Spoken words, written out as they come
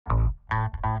Everyone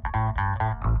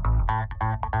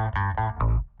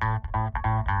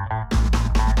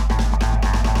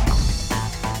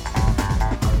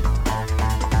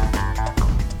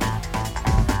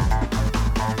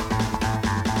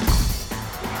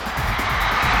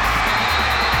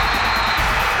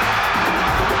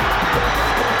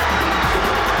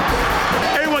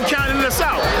counted us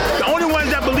out. The only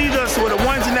ones that believed us were the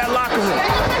ones in that locker room,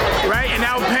 right? And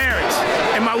our parents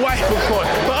and my wife, of course.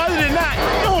 But other than that,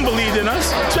 no one believed in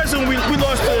us. Especially when we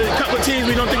lost to a couple of teams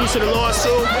we don't think we should have lost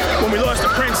to. When we lost to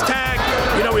Prince Tag,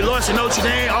 we lost to Notre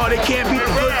Dame. Oh, they can't beat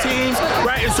the good teams,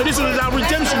 right? And so this was our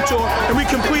redemption tour, and we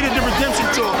completed the redemption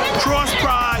tour. Cross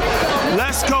Pride,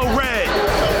 let's go Red.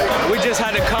 We just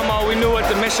had to come out. We knew what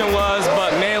the mission was,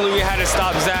 but mainly we had to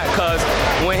stop Zach because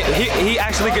when he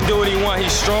actually can do what he wants.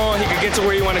 He's strong. He can get to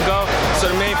where he want to go. So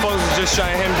the main focus is just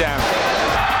shutting him down.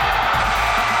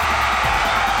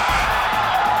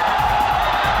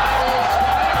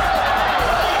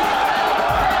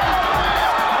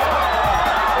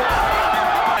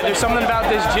 There's something about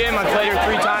this gym. I've played here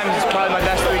 3 times. It's probably my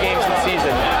best 3 games of the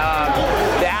season.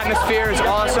 The atmosphere is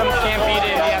awesome. Can't beat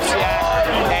it in the FCA.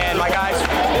 And my guys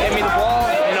hit me the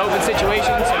ball in open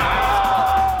situations.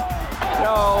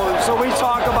 So we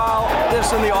talk about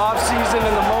this in the off season.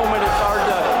 In the moment, it's hard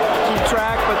to keep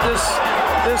track. But this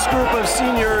group of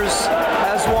seniors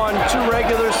has won 2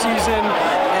 regular season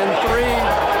and 3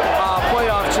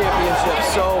 playoff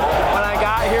championships. So when I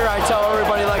got here, I tell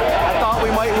everybody, like, I thought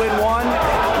we might win 1.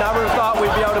 Never thought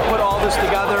we'd be able to put all this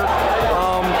together.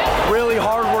 Really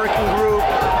hard-working group,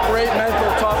 great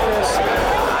mental toughness.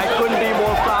 I couldn't be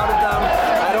more proud of them.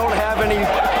 I don't have any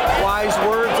wise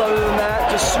words other than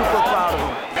that, just super proud of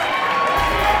them.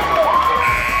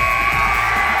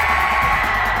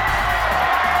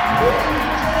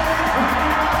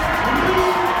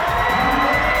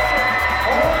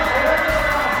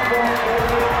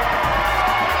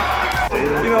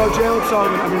 Jalen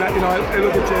Sullivan, I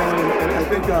look at Jalen and I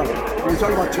think when we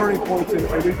talk about turning points and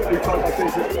we talk about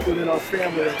things within our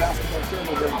family, our basketball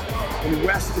family, in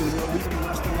Weston, leaving the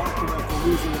Weston locker room after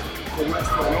losing the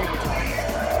Weston in overtime.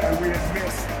 And we had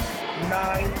missed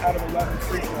 9 out of 11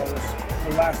 free throws in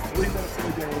the last 3 minutes of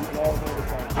the game and all of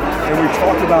overtime. And we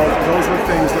talked about those were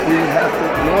things that we would have to,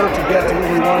 in order to get to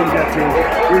where we wanted to get to,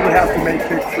 we would have to make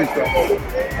big free throws.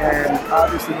 And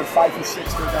obviously we're 5 for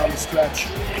 6 there down the stretch,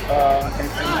 and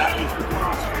that was the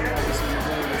difference. Obviously we're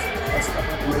doing is step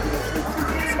up and making those big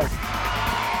free throws.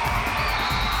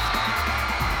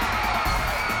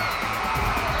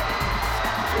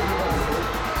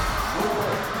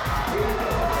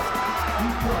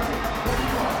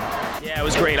 Yeah, it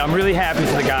was great. I'm really happy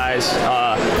for the guys.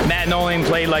 Matt Nolan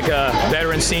played like a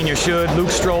veteran senior should. Luke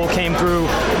Stroll came through.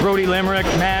 Brody Limerick,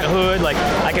 Matt Hood. Like,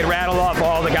 I could rattle off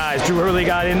all the guys. Drew Hurley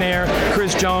got in there.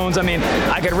 Chris Jones.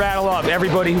 I could rattle off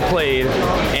everybody who played,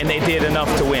 and they did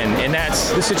enough to win. And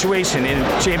that's the situation. In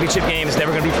championship games, it's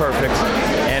never going to be perfect.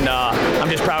 And I'm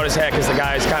just proud as heck because the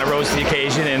guys kind of rose to the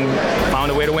occasion and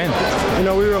found a way to win.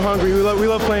 We were hungry. We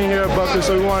love playing here at Butler,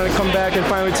 so we wanted to come back and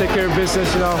finally take care of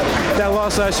business. That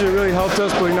loss last year really helped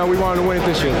us, but we wanted to win it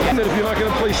this year. If you're not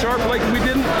going to play sharp like we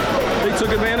didn't, they took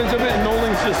advantage of it, and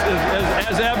Nolan's just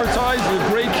as advertised, a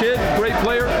great kid, great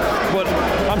player. But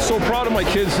I'm so proud of my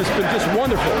kids. It's been just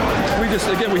wonderful. We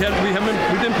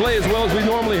didn't play as well as we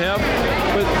normally have,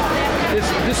 but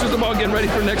this is about getting ready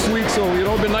for next week. So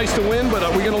it'd been nice to win, but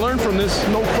we're going to learn from this,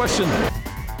 no question.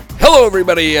 Hello,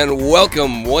 everybody, and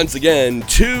welcome once again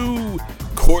to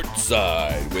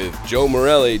Courtside with Joe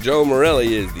Morelli. Joe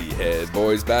Morelli is the head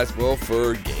boys basketball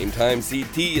for Game Time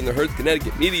CT in the Hearst,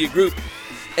 Connecticut Media Group.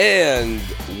 And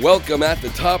welcome at the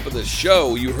top of the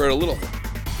show. You heard a little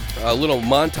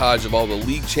montage of all the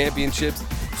league championships,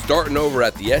 starting over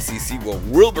at the SEC. Well,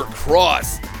 Wilbur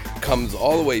Cross comes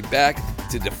all the way back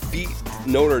to defeat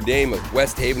Notre Dame of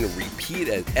West Haven to repeat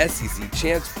as SEC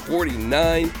champs,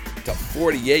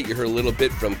 49-48. You heard a little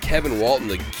bit from Kevin Walton,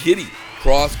 the giddy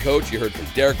Cross coach. You heard from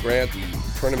Derek Grant, the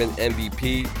tournament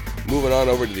MVP. Moving on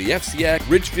over to the FCAC,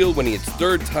 Ridgefield winning its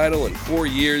 3rd title in 4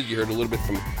 years. You heard a little bit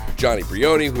from Johnny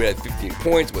Brioni, who had 15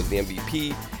 points, was the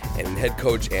MVP, and head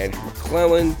coach Andrew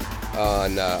McClellan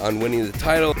on winning the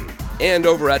title. And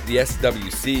over at the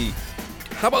SWC,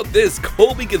 how about this?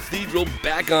 Colby Cathedral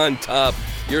back on top.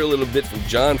 You heard a little bit from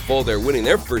John Full there, winning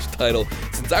their 1st title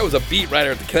since I was a beat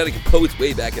writer at the Connecticut Post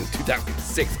way back in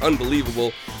 2006.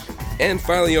 Unbelievable. And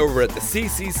finally over at the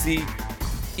CCC,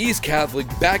 East Catholic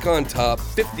back on top,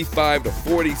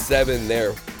 55-47,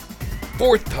 their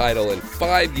 4th title in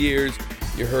 5 years.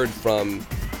 You heard from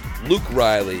Luke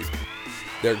Riley,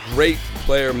 their great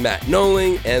player Matt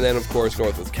Nolan, and then of course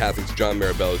Northwest Catholic's John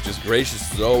Marabella is just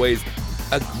gracious as always.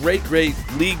 a great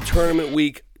league tournament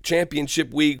week,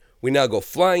 championship week. We now go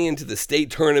flying into the state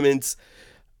tournaments.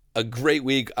 A great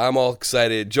week. I'm all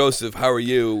excited. Joseph, how are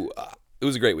you? It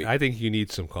was a great week. I think you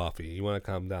need some coffee. You want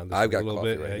to calm down just I've a got little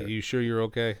coffee bit? right here. You sure you're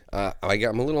okay?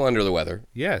 I'm a little under the weather.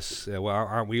 Yes. Well,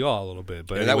 aren't we all a little bit?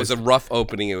 But And that was a rough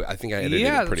opening. I think I edited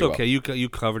it pretty it's okay. well. You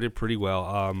covered it pretty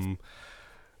well.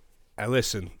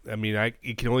 Listen, I mean,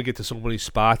 you can only get to so many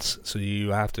spots, so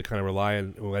you have to kind of rely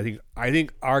on. Well, I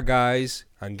think our guys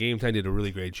on Game Time did a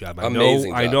really great job.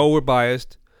 Amazing job. I know we're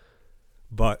biased,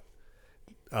 but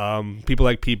people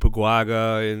like Pete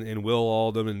Puguaga and Will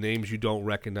Oldham and names you don't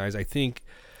recognize, I think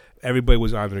everybody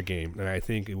was on their game, and I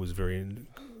think it was very,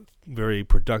 very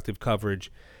productive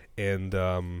coverage. And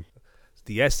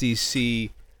the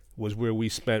SEC was where we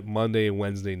spent Monday and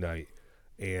Wednesday night,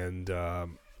 and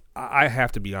I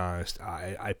have to be honest.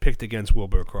 I picked against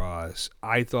Wilbur Cross.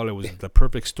 I thought it was the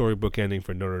perfect storybook ending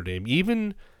for Notre Dame.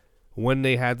 Even when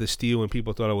they had the steal and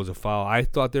people thought it was a foul, I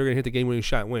thought they were going to hit the game-winning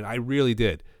shot and win. I really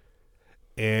did.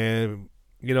 And,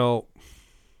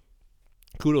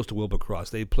 kudos to Wilbur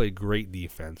Cross. They played great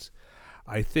defense.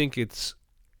 I think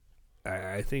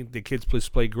the kids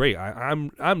play great.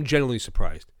 I'm genuinely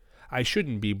surprised. I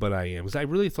shouldn't be, but I am, because I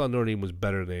really thought Notre Dame was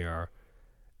better than they are,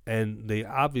 and they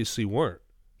obviously weren't.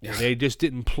 Yeah. They just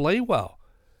didn't play well.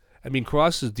 I mean,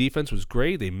 Cross's defense was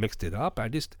great. They mixed it up.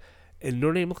 And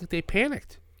Notre Dame looked like they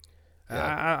panicked.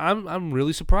 Yeah. I'm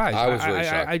really surprised. I was really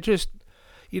shocked. I just.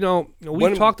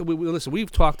 We've talked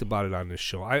about it on this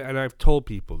show, and I've told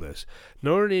people this.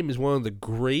 Notre Dame is one of the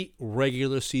great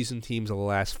regular season teams of the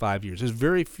last 5 years. There's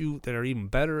very few that are even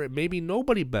better, and maybe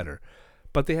nobody better,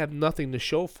 but they have nothing to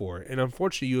show for it. And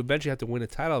unfortunately, you eventually have to win a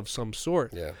title of some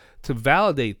sort to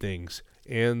validate things.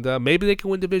 And maybe they can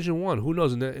win Division I. Who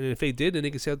knows? And if they did, then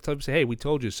they can say, "Hey, we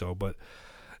told you so." But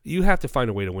you have to find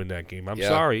a way to win that game. I'm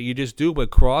sorry. You just do. But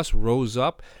Cross rose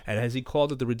up, and as he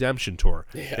called it, the redemption tour.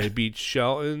 Yeah. They beat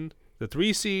Shelton, the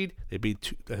 3 seed. They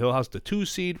beat the Hillhouse, the 2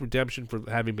 seed. Redemption for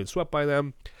having been swept by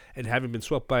them and having been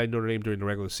swept by Notre Dame during the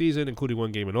regular season, including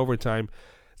one game in overtime.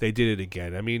 They did it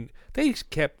again. I mean, they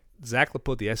kept Zach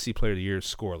LaPointe, the SC Player of the Year,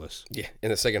 scoreless. Yeah, in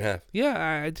the second half.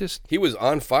 Yeah, he was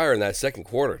on fire in that second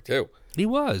quarter, too. He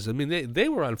was. I mean, they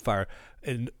were on fire.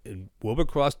 And Wilbur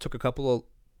Cross took a couple of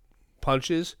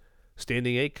punches,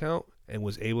 standing 8 count, and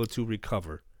was able to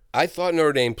recover. I thought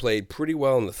Notre Dame played pretty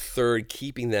well in the third,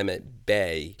 keeping them at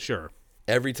bay. Sure.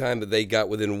 Every time that they got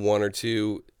within 1 or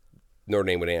 2, Notre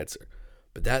Dame would answer.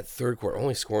 But that third quarter,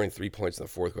 only scoring 3 points in the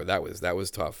fourth quarter, that was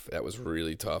tough. That was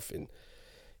really tough. And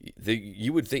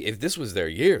you would think if this was their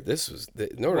year,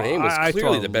 Notre Dame was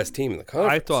clearly the best team in the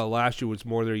conference. I thought last year was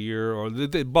more their year, or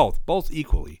they both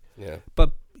equally. Yeah.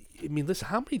 But I mean, listen,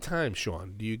 how many times,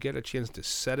 Sean, do you get a chance to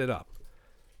set it up?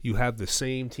 You have the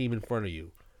same team in front of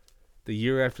you. The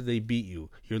year after they beat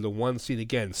you, you're the 1 seed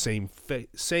again, same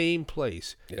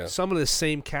place, some of the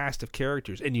same cast of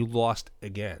characters, and you lost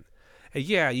again. And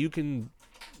you can,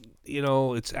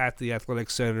 it's at the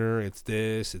athletic center, it's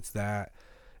this, it's that.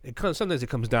 Sometimes it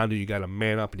comes down to you got to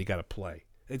man up and you got to play.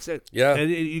 And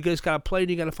you guys got to play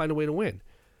and you got to find a way to win.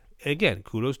 And again,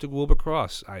 kudos to Wilbur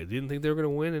Cross. I didn't think they were going to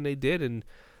win, and they did. And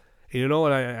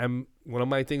I'm one of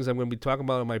my things I'm going to be talking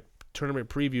about in my tournament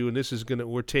preview, and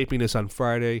we're taping this on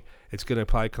Friday. It's going to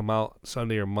probably come out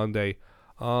Sunday or Monday.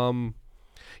 For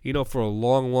a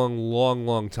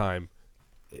long time,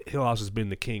 Hillhouse has been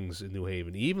the kings in New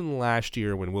Haven. Even last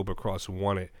year when Wilbur Cross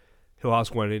won it,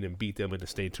 Hillhouse went in and beat them in the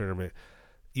state tournament.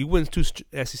 You win 2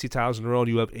 SEC titles in a row,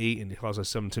 you have 8, and Hillhouse has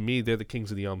 7. To me, they're the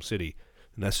kings of the Elm City,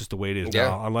 and that's just the way it is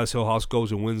now. Unless Hillhouse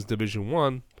goes and wins Division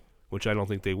I, which I don't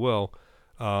think they will.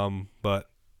 But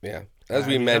yeah, as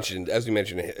we mentioned,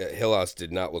 Hillhouse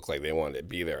did not look like they wanted to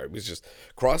be there. It was just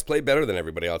Cross played better than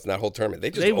everybody else in that whole tournament.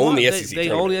 They just own the SEC tournament.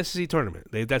 They own the SEC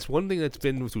tournament. That's one thing that's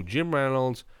been through Jim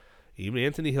Reynolds, even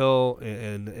Anthony Hill,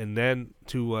 and then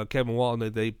to Kevin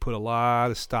Walton. They put a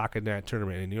lot of stock in that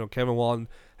tournament. And Kevin Walton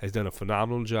has done a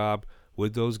phenomenal job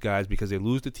with those guys, because they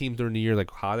lose the teams during the year. Like,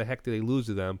 how the heck did they lose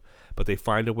to them? But they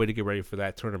find a way to get ready for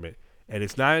that tournament. And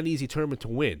it's not an easy tournament to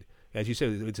win. As you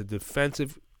said, it's a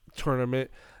defensive tournament,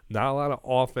 not a lot of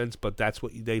offense, but that's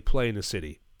what they play in the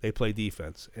city. They play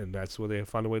defense, and that's where they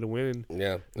find a way to win.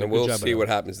 And we'll see what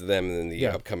happens to them in the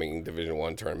upcoming Division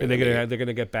I tournament. And they're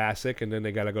gonna get Bassick, and then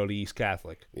they got to go to East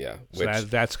Catholic. Yeah, so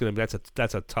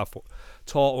that's a tough,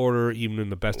 tall order, even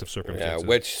in the best of circumstances. Yeah,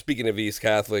 which, speaking of East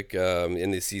Catholic in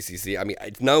the CCC, I mean,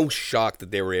 it's no shock that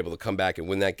they were able to come back and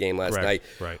win that game last night.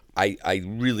 Right. I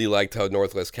really liked how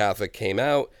Northwest Catholic came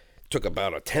out, took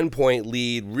about a 10-point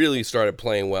lead, really started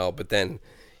playing well, but then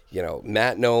you know,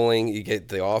 Matt Nolan, you get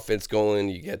the offense going,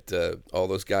 you get all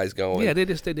those guys going. Yeah, they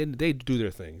do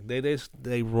their thing.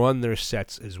 They run their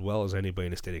sets as well as anybody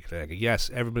in the state of Connecticut.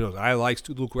 Yes, everybody knows. I like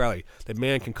Luke Riley. That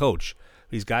man can coach.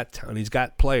 He's got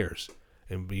players,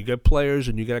 and you get players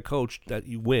and you got a coach that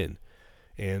you win.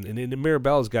 And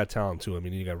Mirabella's got talent too. I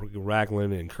mean, you got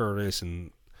Ragland and Curtis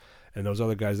and those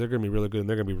other guys. They're going to be really good, and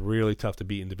they're going to be really tough to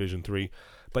beat in Division III.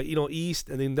 But, you know, East,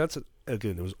 I mean,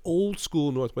 again, it was old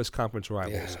school Northwest Conference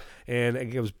rivals. Yeah. And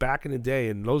again, it was back in the day,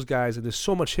 and those guys, and there's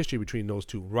so much history between those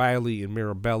two, Riley and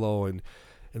Mirabello, and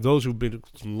those who've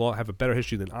have a better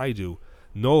history than I do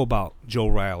know about Joe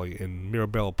Riley, and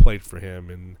Mirabello played for him.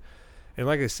 And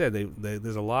like I said,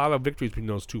 there's a lot of victories between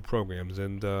those two programs.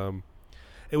 And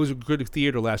it was a good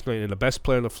theater last night, and the best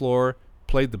player on the floor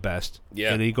played the best.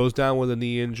 Yeah. And he goes down with a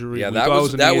knee injury. Yeah, that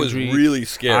was really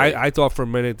scary. I thought for a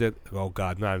minute that, oh,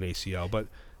 God, not an ACL.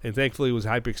 And thankfully it was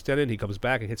hyperextended. He comes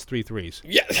back and hits 3 threes.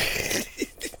 Yeah.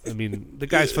 I mean, the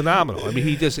guy's phenomenal. I mean,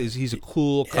 he's a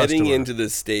cool customer. Heading into the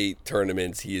state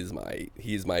tournaments, he's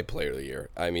my player of the year.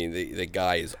 I mean, the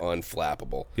guy is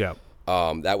unflappable. Yeah.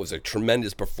 That was a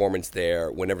tremendous performance there.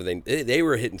 Whenever they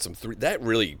were hitting some three, that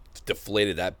really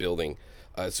deflated that building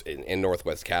in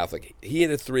Northwest Catholic. He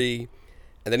hit a 3,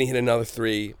 and then he hit another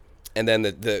 3, and then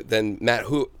then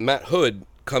Matt Hood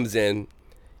comes in.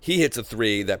 He hits a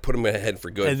 3 that put him ahead for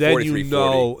good. And then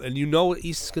 43-40. you know what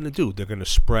East is going to do. They're going to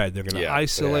spread. They're going to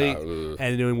isolate.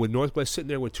 And then with Northwest sitting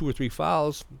there with 2 or 3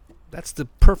 fouls, that's the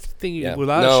perfect thing.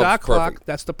 Without a shot clock,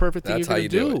 that's the perfect thing you're going to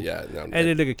do. Yeah, and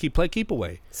then they're going to keep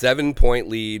away. 7-point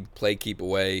lead, play keep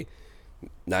away.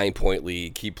 9-point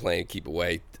lead, keep playing, keep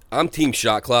away. I'm team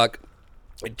shot clock.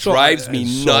 It drives me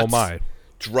nuts. So am I.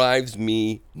 Drives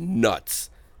me nuts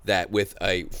that with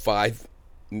a 5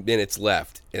 minutes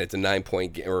left and it's a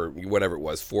 9-point game or whatever it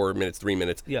was, 4 minutes, 3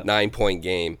 minutes, 9-point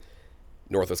game,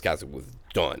 Northwest Catholic was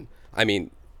done. I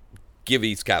mean, give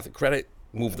East Catholic credit,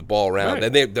 move the ball around.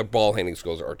 Right. And their ball handling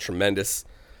skills are tremendous.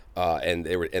 And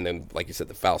then, like you said,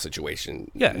 the foul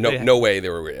situation. Yeah, no way they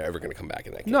were ever going to come back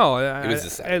in that game. No, it was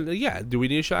just sad. And do we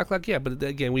need a shot clock? Yeah, but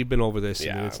again, we've been over this.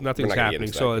 Yeah, and nothing's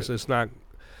happening, so it's not.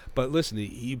 But listen,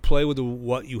 you play with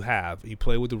what you have. You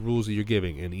play with the rules that you're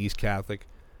giving. In East Catholic,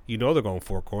 you know they're going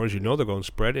 4 corners. You know they're going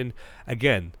spread. And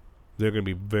again, they're going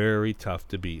to be very tough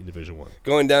to beat in Division I.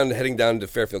 Heading down to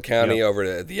Fairfield County over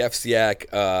to the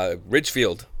FCIAC,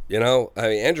 Ridgefield. You know, I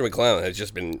mean, Andrew McClellan has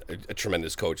just been a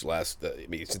tremendous coach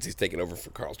since he's taken over for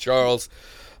Carl Charles.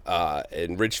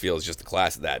 And Ridgefield is just the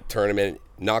class of that tournament.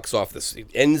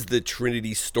 Ends the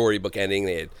Trinity storybook ending.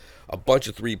 They had a bunch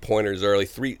of 3-pointers early,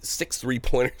 6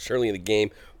 3-pointers early in the game,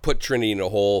 put Trinity in a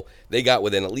hole. They got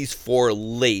within at least 4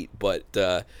 late, but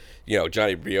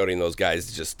Johnny Briotti and those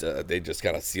guys they just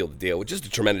kind of sealed the deal. Just a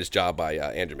tremendous job by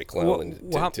Andrew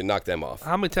McClellan to knock them off.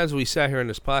 How many times have we sat here in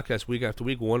this podcast week after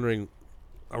week wondering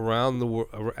around the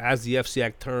world as the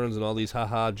FCIAC turns and all these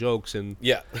ha-ha jokes and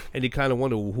you kind of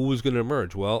wonder who was going to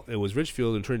emerge. Well, it was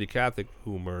Ridgefield and Trinity Catholic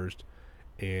who emerged,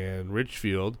 and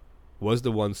Ridgefield was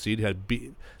the 1 seed.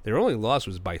 Their only loss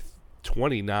was by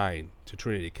 29 to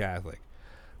Trinity Catholic,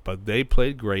 but they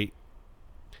played great.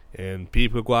 And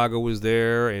Pete Paguaga was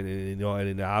there, and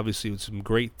obviously it was some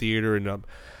great theater. And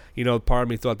part of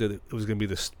me thought that it was going to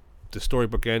be the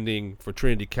storybook ending for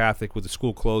Trinity Catholic with the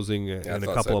school closing in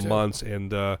a couple of months. And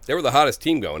they were the hottest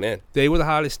team going in. They were the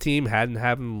hottest team.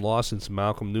 Haven't lost since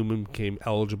Malcolm Newman became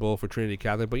eligible for Trinity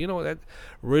Catholic. But you know that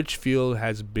Ridgefield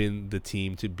has been the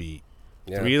team to beat.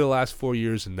 Yeah. 3 of the last 4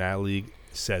 years in that league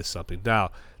says something.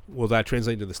 Now, will that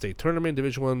translate into the state tournament,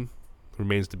 Division I?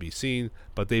 Remains to be seen,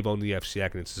 but they've owned the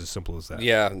FCIAC, and it's as simple as that.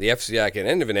 Yeah, the FCIAC, an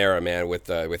end of an era, man, with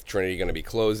Trinity going to be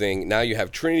closing. Now you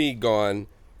have Trinity gone,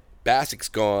 Bassett's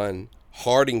gone,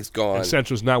 Harding's gone. And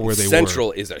Central's not where they were.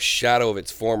 Central is a shadow of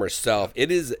its former self.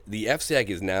 The FCIAC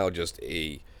is now just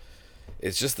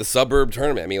it's just the suburb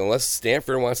tournament. I mean, unless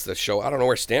Stanford wants to show, I don't know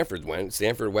where Stanford went.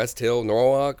 Stanford, West Hill,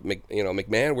 Norwalk,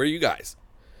 McMahon, where are you guys?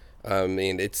 I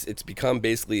mean, it's become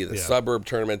basically the suburb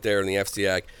tournament there in the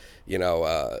FCIAC.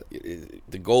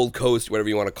 The Gold Coast, whatever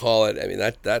you want to call it. I mean,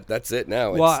 that's it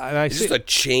now. It's just a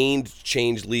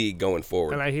changed league going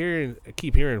forward. And I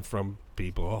keep hearing from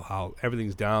people how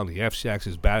everything's down. The FCIAC's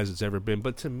as bad as it's ever been.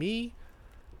 But to me,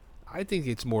 I think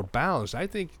it's more balanced. I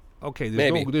think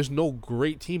there's no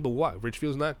great team, but what?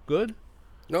 Ridgefield's not good?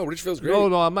 No, Ridgefield's great.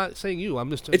 No, I'm not saying you. I'm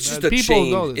just. It's just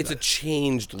a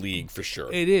changed league for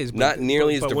sure. It is not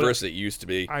nearly as diverse as it used to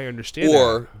be. I understand.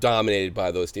 Or dominated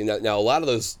by those teams. Now, a lot of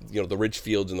those, the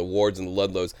Ridgefields and the Wards and the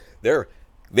Ludlows, they're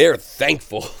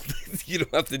thankful you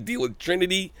don't have to deal with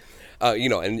Trinity.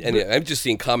 And I'm just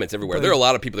seeing comments everywhere. There are a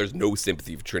lot of people. There's no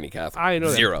sympathy for Trinity Catholic. I know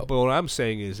Zero. That, but what I'm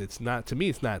saying is, it's not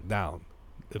down.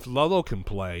 If Ludlow can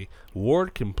play,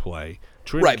 Ward can play,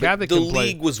 Trinity Right, but Catholic the can play.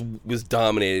 league was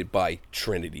dominated by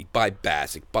Trinity, by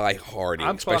Bassick, by Harding,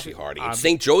 I'm especially talking- Harding. I'm- And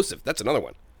St. Joseph, that's another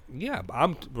one. Yeah,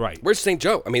 I'm right. Where's St.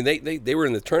 Joe? I mean, they were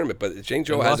in the tournament, but St.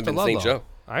 Joe They hasn't lost been to St. Ludlow. Joe.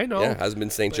 I know. Yeah, hasn't been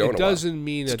St. But Joe in it a while. doesn't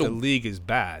mean that Still- the league is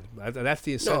bad. That's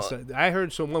the sense. No, I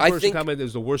heard one I person think comment it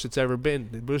was the worst it's ever been,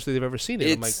 the worst they've ever seen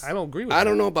it. I'm like, It's- I don't agree with I that.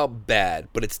 don't know about bad,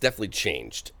 but it's definitely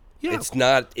changed. Yeah, it's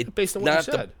not. It's based on what you not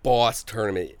the said. boss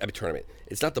tournament. Tournament.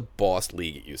 It's not the boss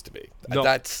league it used to be. No,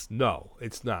 That's no,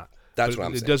 it's not. That's But what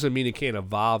I'm it saying. doesn't mean it can't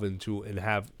evolve into and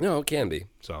have no, it can be.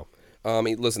 so. I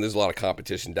mean, listen, there's a lot of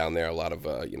competition down there. A lot of,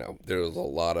 there's a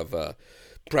lot of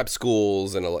prep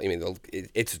schools, and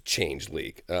it's a changed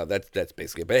league. That's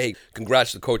basically it. But hey,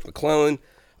 congrats to Coach McClellan.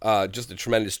 Just a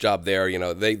tremendous job there.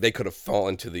 They could have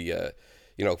fallen to the,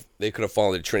 they could have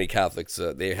fallen to Trinity Catholics.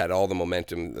 They had all the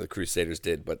momentum the Crusaders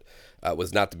did, but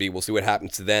was not to be. We'll see what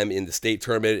happens to them in the state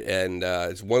tournament. And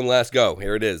it's one last go.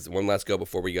 Here it is, one last go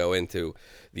before we go into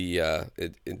the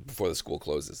before the school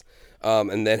closes.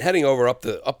 And then heading over up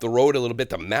the road a little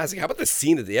bit to Massac. How about the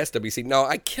scene at the SWC? Now,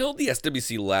 I killed the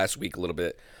SWC last week a little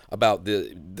bit about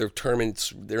their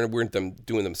tournaments. They weren't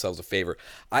doing themselves a favor.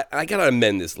 I got to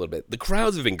amend this a little bit. The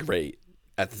crowds have been great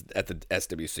at the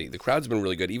SWC. The crowds have been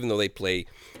really good, even though they play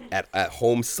at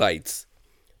home sites.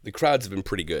 The crowds have been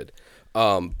pretty good.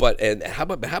 But how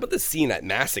about the scene at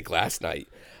Massac last night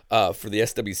for the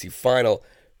SWC final?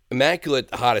 Immaculate,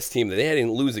 the hottest team. They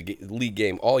didn't lose a league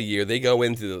game all year. They go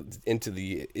into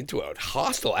a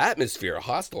hostile atmosphere, a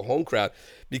hostile home crowd,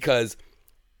 because.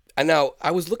 And now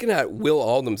I was looking at Will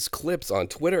Oldham's clips on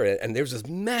Twitter, and there's this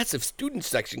massive student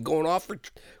section going off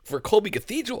for Colby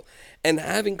Cathedral. And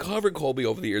having covered Colby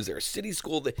over the years, they're a city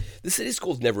school. The city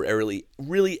schools never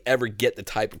really ever get the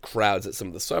type of crowds that some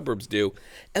of the suburbs do.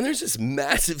 And there's this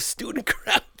massive student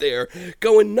crowd there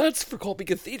going nuts for Colby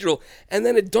Cathedral. And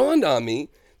then it dawned on me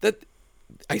that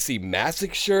I see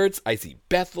Massac shirts, I see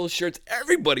Bethel shirts.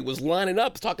 Everybody was lining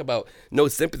up. Talk about no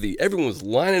sympathy. Everyone was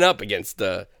lining up against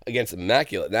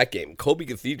Immaculate in that game. Colby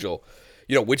Cathedral,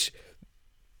 which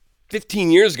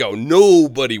 15 years ago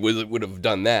nobody would have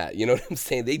done that. You know what I'm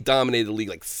saying? They dominated the league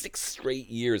like 6 straight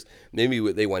years. Maybe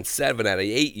they won 7 out of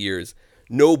 8 years.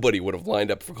 Nobody would have lined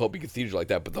up for Colby Cathedral like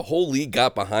that. But the whole league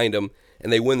got behind them,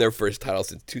 and they win their first title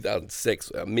since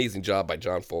 2006. Amazing job by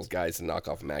John Foles' guys to knock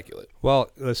off Immaculate. Well,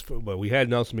 we had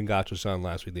Nelson Mingachos on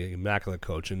last week, the Immaculate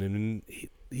coach, and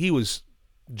he was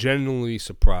genuinely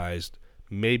surprised,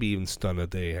 maybe even stunned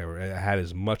that they had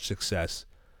as much success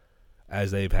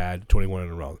as they've had 21 in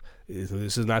a row.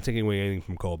 This is not taking away anything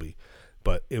from Colby,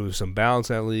 but it was some balance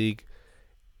in that league.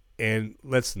 And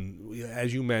listen,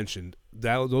 as you mentioned,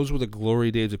 those were the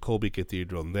glory days of Colby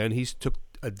Cathedral. And then he took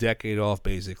a decade off,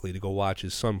 basically, to go watch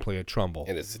his son play at Trumbull.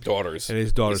 And his daughters. Play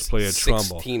at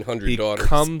Trumbull. 1,600 daughters. He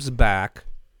comes back.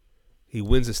 He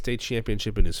wins a state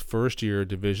championship in his first year,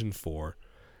 Division IV.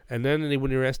 And then they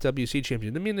win their SWC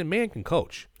championship. I mean, the man can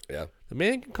coach. Yeah. The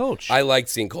man can coach. I like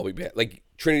seeing Colby back. Like,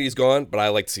 Trinity's gone, but I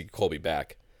like to see Colby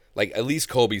back. Like, at least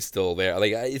Colby's still there.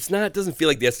 Like, it doesn't feel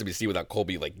like the SWC without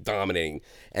Colby, like, dominating.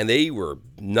 And they were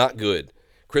not good.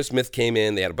 Chris Smith came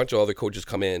in. They had a bunch of other coaches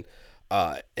come in,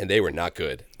 and they were not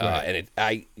good. Right.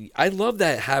 And I love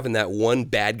that, having that one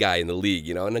bad guy in the league,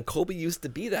 And then Colby used to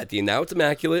be that team. Now it's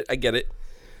Immaculate. I get it.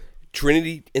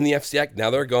 Trinity in the FCIAC. Now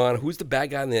they're gone. Who's the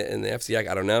bad guy in the FCIAC?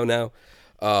 I don't know now.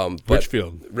 But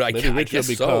Richfield. Right, Maybe I Richfield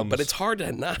guess so. becomes. But it's hard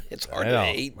to not. It's hard to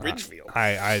hate Richfield.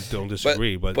 I don't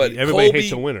disagree, but but everybody Colby-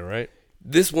 hates a winner, right?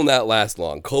 This will not last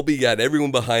long. Colby got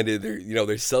everyone behind it.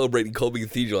 They're celebrating Colby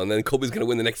Cathedral, and then Colby's going to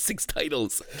win the next 6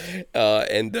 titles,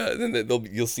 and then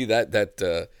you'll see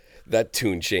that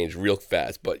tune change real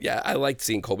fast. But yeah, I liked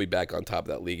seeing Colby back on top of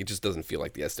that league. It just doesn't feel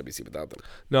like the SWC without them.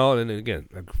 No, and again,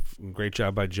 a great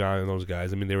job by John and those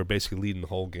guys. I mean, they were basically leading the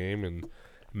whole game, and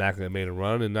Immaculate made a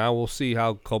run, and now we'll see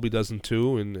how Colby does in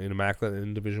 2 in Immaculate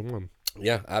in Division 1.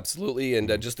 Yeah, absolutely. And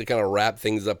just to kind of wrap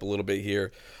things up a little bit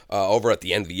here, over at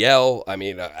the NVL, I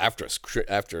mean, after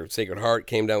Sacred Heart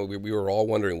came down, we were all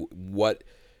wondering what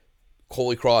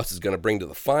Holy Cross is going to bring to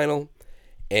the final.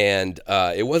 And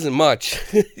it wasn't much.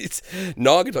 It's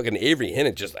Naugatuck and Avery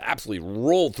Hinnant just absolutely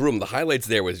rolled through them. The highlights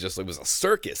there was it was a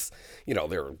circus. They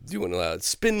were doing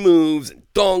spin moves and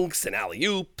dunks and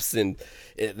alley-oops, and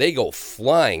they go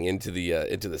flying into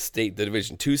the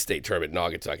Division II state tournament,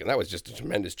 Naugatuck, and that was just a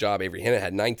tremendous job. Avery Hinnant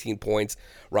had 19 points.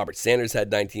 Robert Sanders had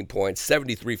 19 points.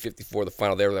 73-54 the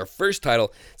final. They were their first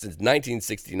title since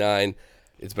 1969.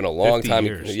 It's been a long time.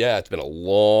 Years. Yeah, it's been a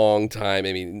long time.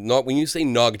 I mean, when you say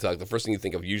Naugatuck, the first thing you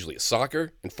think of usually is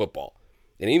soccer and football.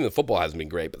 And even the football hasn't been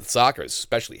great, but the soccer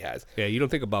especially has. Yeah, you don't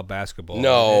think about basketball.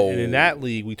 No. And in that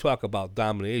league, we talk about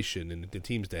domination and the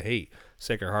teams to hate,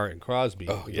 Sacred Heart and Crosby.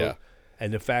 Oh, yeah.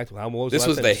 And the fact, this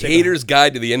was the Haters'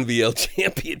 Guide to the NVL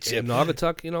Championship. And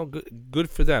Naugatuck,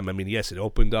 good for them. I mean, yes, it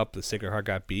opened up. The Sacred Heart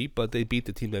got beat, but they beat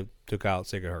the team that took out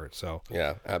Sacred Heart. So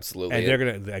yeah, absolutely. And they're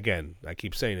gonna, again, I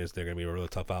keep saying this, they're gonna be really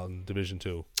tough out in Division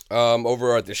II.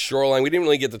 Over at the Shoreline, we didn't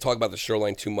really get to talk about the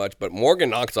Shoreline too much, but Morgan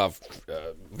knocks off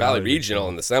Valley Regional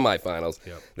in the semifinals.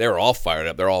 Yep. They were all fired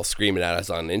up. They're all screaming at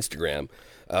us on Instagram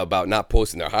about not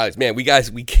posting their highlights. Man, we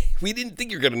didn't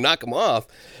think you were going to knock them off,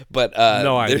 but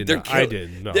no, I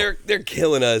didn't. No. They're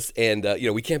killing us, and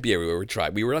we can't be everywhere. We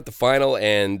tried. We were at the final,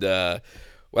 and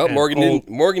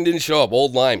Morgan didn't show up.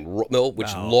 Old Lime Mill,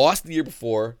 which lost the year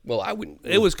before. Well, I wouldn't.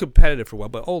 It was competitive for a while,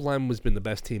 but Old Lime has been the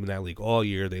best team in that league all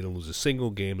year. They didn't lose a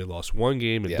single game. They lost one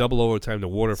game in double overtime to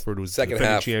Waterford, who was the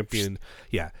defending champion.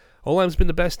 Yeah. Old Lime's been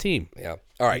the best team. Yeah.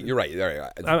 All right, you're right.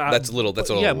 That's a little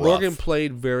yeah, rough. Morgan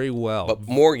played very well. But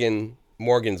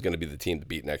Morgan's going to be the team to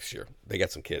beat next year. They got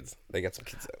some kids.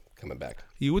 Coming back.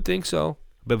 You would think so.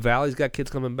 But Valley's got kids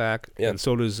coming back, and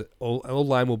so does Old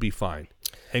Lime will be fine.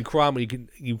 And Cromwell,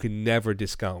 you can never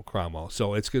discount Cromwell.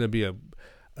 So it's going to be a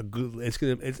good.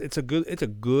 It's a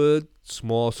good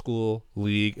small school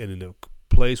league, and the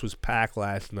place was packed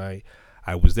last night.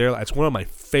 I was there. It's one of my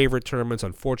favorite tournaments.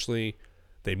 Unfortunately,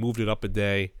 they moved it up a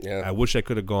day. Yeah. I wish I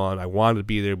could have gone. I wanted to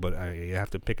be there, but you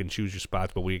have to pick and choose your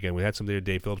spots. But we had some there.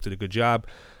 Dave Phillips did a good job.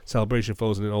 Celebration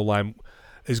Foes and then Old Lime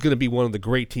is going to be one of the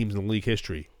great teams in the league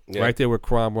history. Yeah. Right there with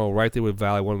Cromwell, right there with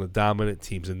Valley, one of the dominant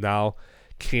teams. And now,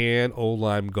 can Old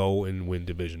Lime go and win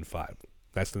Division 5?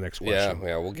 That's the next question.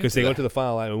 Yeah, we'll get to that. Because they went to the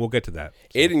final line, and we'll get to that.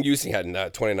 So. Aiden Using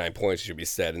had 29 points, should be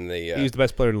said. And he's the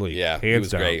best player in the league. Yeah, he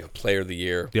was great. Player of the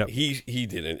year. Yep. He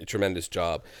did a tremendous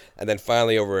job. And then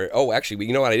finally actually,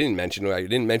 you know what I didn't mention?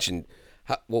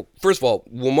 First of all,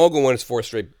 Wamoga won his 4th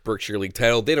straight Berkshire League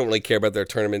title. They don't really care about their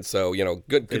tournament, so,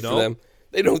 good for them.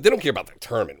 They don't care about their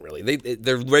tournament, really.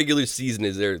 Their regular season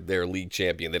is their league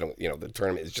champion. They don't, the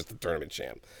tournament is just the tournament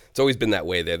champ. It's always been that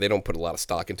way there. They don't put a lot of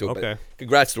stock into it. Okay. But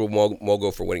congrats to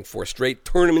Mogo for winning 4 straight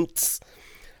tournaments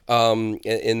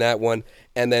in that one.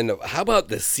 And then how about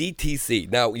the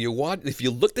CTC? Now, if you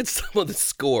looked at some of the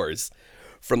scores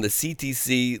from the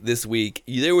CTC this week,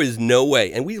 there was no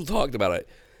way, and we talked about it,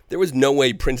 there was no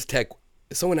way Prince Tech,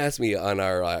 someone asked me on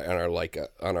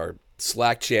our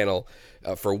Slack channel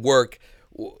for work,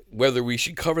 whether we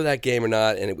should cover that game or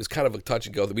not, and it was kind of a touch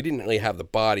and go that we didn't really have the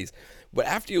bodies. But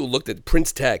after you looked at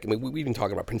Prince Tech, I mean, we've been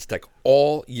talking about Prince Tech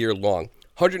all year long.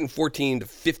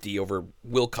 114-50 over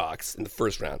Wilcox in the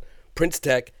first round. Prince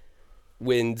Tech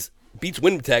beats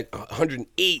Windham Tech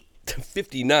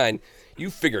 108-59. You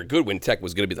figure Goodwin Tech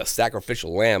was going to be the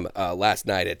sacrificial lamb last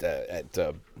night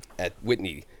at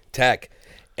Whitney Tech,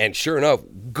 and sure enough,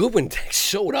 Goodwin Tech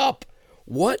showed up.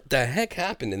 What the heck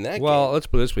happened in that game? Well, let's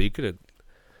put it this way: you could have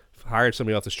hired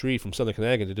somebody off the street from Southern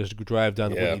Connecticut to just drive down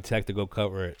to Whitney Tech to go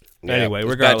cover it. Yeah, anyway,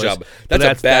 regardless,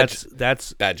 that's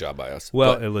bad job by us.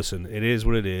 Well, listen, it is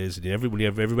what it is. And when you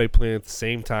have everybody playing at the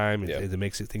same time, it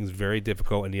makes things very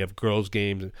difficult. And you have girls'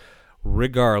 games.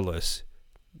 Regardless,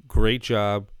 great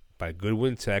job by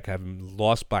Goodwin Tech, having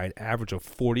lost by an average of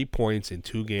 40 points in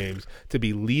 2 games, to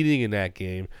be leading in that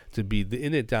game, to be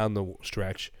in it down the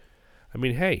stretch. I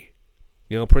mean, hey.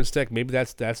 Prince Tech, maybe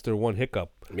that's their one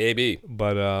hiccup. Maybe.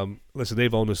 But, listen,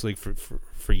 they've owned this league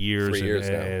for years. 3 years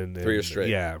now. 3 years straight.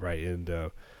 Yeah, right.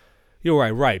 And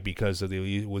you're right, because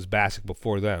it was Bassick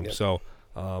before them. Yep. So,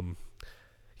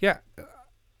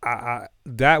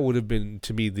 that would have been,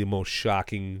 to me, the most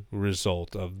shocking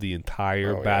result of the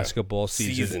entire basketball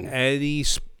season.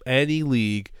 Any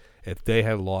league, if they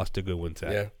had lost to Goodwin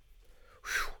Tech. Yeah.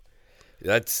 Whew.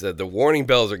 That's the warning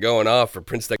bells are going off for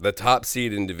Prince Tech, the top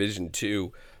seed in Division II.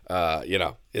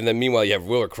 And then meanwhile you have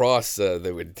Wheeler Cross,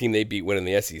 the team they beat winning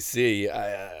the SEC.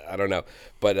 I don't know,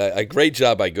 but a great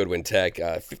job by Goodwin Tech.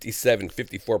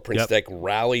 57-54. Prince Tech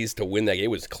rallies to win that game. It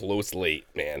was close late,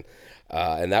 man,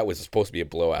 and that was supposed to be a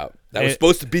blowout. That was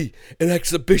supposed to be an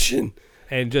exhibition.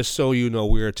 And just so you know,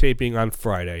 we are taping on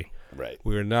Friday. Right.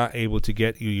 We are not able to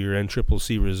get you your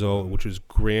NCCC result, which was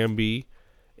Granby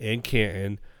and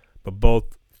Canton. But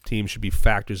both teams should be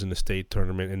factors in the state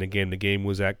tournament. And, again, the game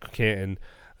was at Canton.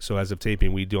 So as of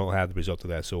taping, we don't have the result of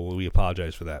that. So we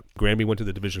apologize for that. Granby went to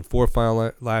the Division 4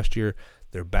 final last year.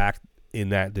 They're back in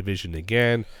that division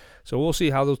again. So we'll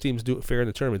see how those teams fare in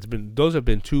the tournament. Those have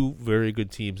been 2 very good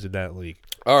teams in that league.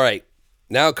 All right.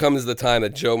 Now comes the time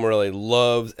that Joe Morelli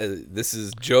loves. This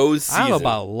is Joe's season. I don't know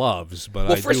about loves, but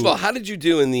well, first of all, how did you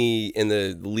do in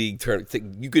the league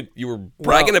tournament? You were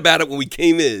bragging about it when we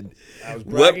came in. I was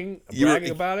bragging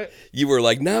about it. You were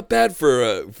like, not bad for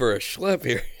a schlep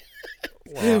here.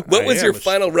 Well, what was your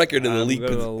final record in the league? I'm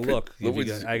gonna look. I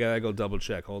I gotta go double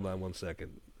check. Hold on 1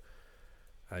 second.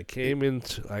 I came in.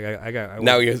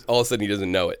 Now all of a sudden he doesn't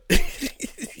know it.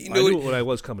 I knew it when I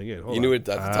was coming in. You knew it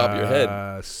at the top of your head.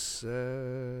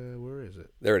 Where is it?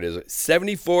 There it is.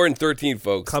 74-13,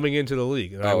 folks. Coming into the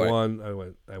league, and I won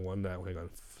that. Hang on,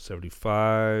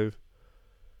 75.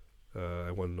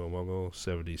 I won Nomongo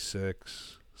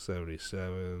 76,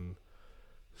 77,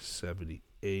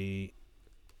 78,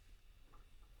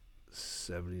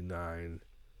 79,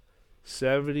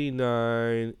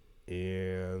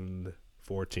 and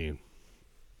 14.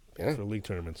 Yeah. For league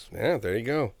tournaments. Yeah, there you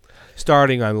go.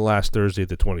 Starting on last Thursday,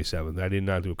 the 27th. I did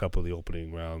not do a couple of the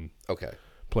opening round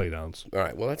playdowns. All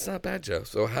right. Well, that's not bad, Joe.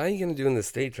 So how are you going to do in the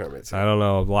state tournaments? I don't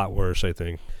know. A lot worse, I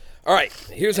think. All right.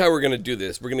 Here's how we're going to do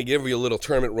this. We're going to give you a little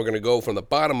tournament. We're going to go from the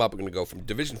bottom up. We're going to go from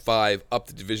Division 5 up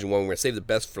to Division 1. We're going to save the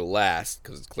best for last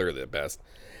because it's clearly the best.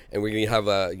 And we're going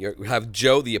to have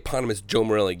Joe, the eponymous Joe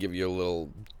Morelli, give you a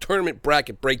little tournament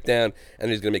bracket breakdown, and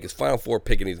he's going to make his final four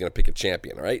pick, and he's going to pick a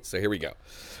champion. All right? So here we go.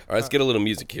 All right, let's get a little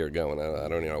music here going. I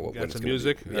don't know what it's some going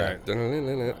music? to be. Yeah.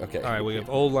 Okay. All right, we have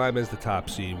Old Lyme as the top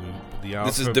seed.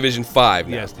 This is Division 5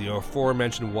 now. Yes, the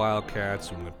aforementioned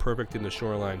Wildcats were perfect in the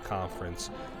Shoreline Conference.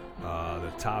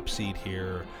 The top seed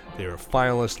here. They were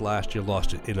finalists last year, lost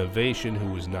to Innovation,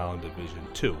 who is now in Division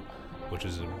 2, which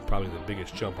is probably the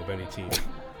biggest jump of any team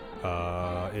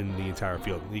in the entire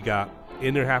field. You got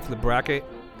in their half of the bracket,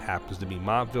 happens to be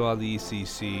Montville out of the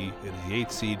ECC, the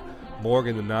 8th seed,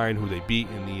 Morgan the 9, who they beat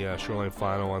in the Shoreline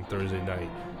Final on Thursday night.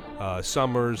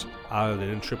 Summers out of the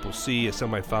NCCC, a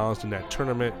semifinalist in that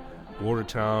tournament.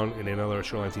 Watertown and another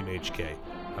Shoreline team, HK.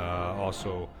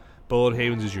 Also, Bullet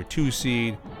Havens is your 2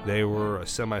 seed. They were a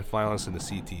semifinalist in the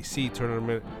CTC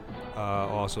tournament.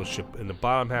 Also, in the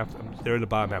bottom half, they're in the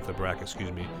bottom half of the bracket.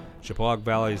 Chippewa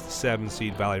Valley is the 7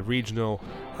 seed. Valley Regional,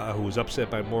 who was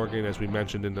upset by Morgan, as we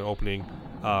mentioned in the opening.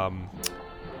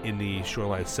 In the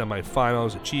Shoreline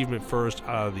semifinals, Achievement first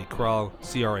out of the CRAL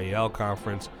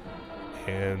conference,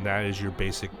 and that is your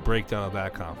basic breakdown of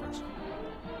that conference.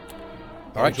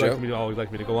 All right, Joe. Would you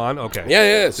like me to go on? Okay.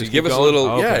 Yeah. So you give us a little.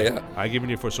 Okay. Yeah. I'm giving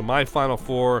you so my final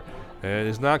four, and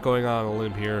it's not going on a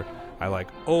limb here. I like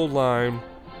Old Lyme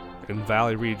and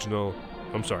Valley Regional.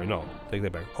 I'm sorry, no, take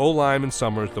that back. Old Lyme and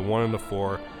Summers, the 1 and the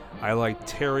 4. I like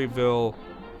Terryville,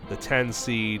 the 10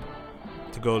 seed,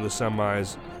 to go to the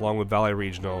semis along with Valley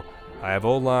Regional. I have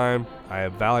Old Lyme, I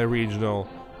have Valley Regional,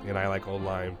 and I like Old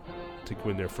Lyme to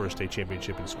win their first state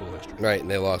championship in school history. Right, and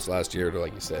they lost last year,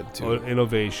 like you said, too.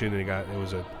 Innovation,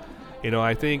 and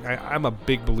I think I'm a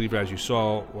big believer, as you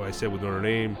saw what I said with Notre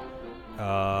Dame,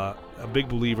 a big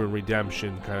believer in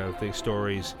redemption kind of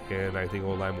stories, and I think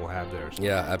Old Lyme will have theirs.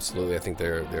 Yeah, absolutely. I think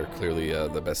they're clearly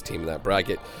the best team in that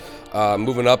bracket.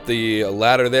 Moving up the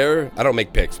ladder there, I don't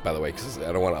make picks, by the way, because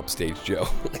I don't want to upstage Joe.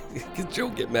 Because Joe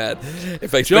will get mad.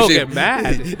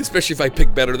 Especially if I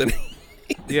pick better than he.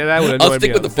 Yeah, that would annoy me. I'll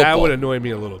stick with the football. That would annoy me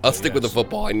a little bit. I'll stick with the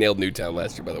football. I nailed Newtown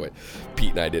last year, by the way.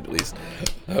 Pete and I did, at least.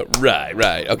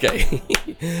 Right. Okay.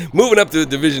 Moving up to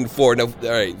Division 4. Now, all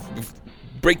right.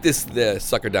 Break this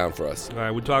sucker down for us. All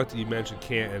right, you mentioned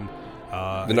Canton.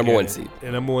 The number 1 seed.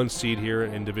 The number 1 seed here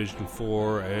in Division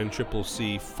 4 and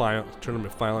CCC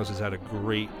tournament finalists has had a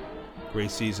great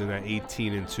season at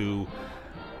 18-2.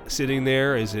 Sitting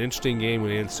there is an interesting game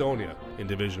with Ansonia in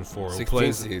Division 4.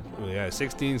 16 seed. Yeah,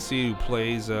 16 seed who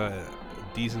plays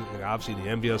decent. Obviously, the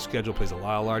NBL schedule plays a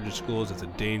lot of larger schools. It's a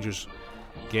dangerous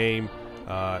game.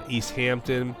 East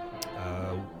Hampton,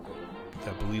 I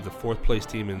believe the 4th place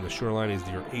team in the Shoreline is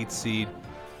your 8th seed.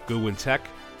 Goodwin Tech,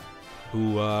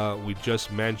 who we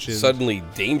just mentioned. Suddenly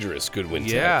dangerous Goodwin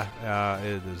Tech. Yeah.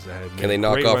 Can they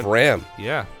knock off Ram?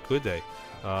 Yeah, could they?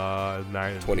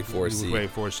 24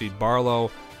 seed.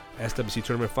 Barlow, SWC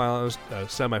tournament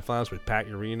semifinals with Pat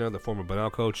Urena, the former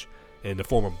Bunnell coach, and the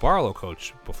former Barlow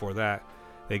coach before that.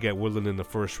 They get Woodland in the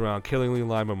first round. Killingly,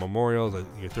 Lima Memorial,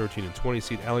 your 13 and 20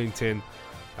 seed. Ellington,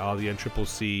 the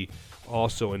NCCC,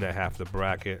 also in that half of the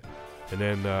bracket. And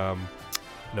then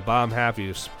in the bottom half, you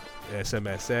have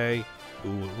SMSA,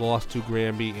 who lost to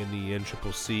Granby in the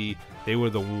NCCC. They were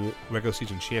the regular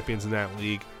season champions in that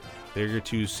league. They're your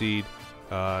 2 seed.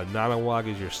 Nanawag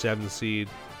is your 7 seed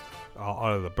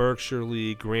out of the Berkshire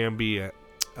League. Granby, a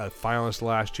finalist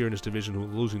last year in this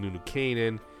division, losing to New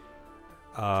Canaan,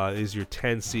 is your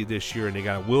 10 seed this year, and they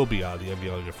got Wilby out of the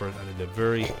NBL in a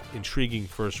very intriguing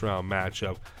first round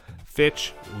matchup.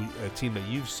 Fitch, a team that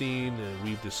you've seen and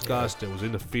we've discussed, that was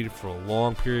undefeated for a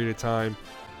long period of time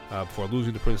before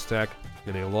losing to Prince Tech.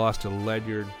 And they lost to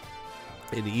Ledyard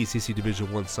in the ECC Division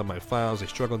I semifinals. They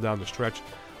struggled down the stretch.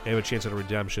 They have a chance at a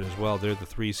redemption as well. They're the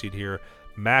 3 seed here.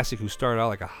 Massick, who started out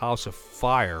like a house of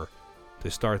fire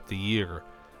to start the year,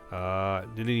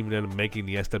 didn't even end up making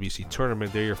the SWC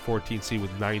tournament. They're your 14 seed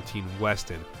with 19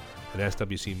 Weston, an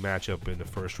SWC matchup in the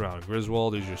first round.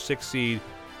 Griswold is your 6 seed,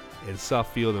 and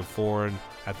Suffield and Foreign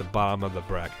at the bottom of the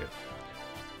bracket.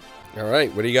 All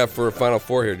right, what do you got for Final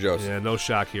Four here, Joseph? Yeah, no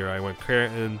shock here. I went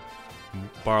Canton,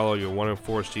 Barlow, your 1 and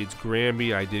 4 seeds.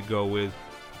 Granby, I did go with,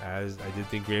 as I did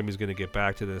think Granby's going to get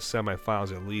back to the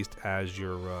semifinals at least as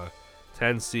your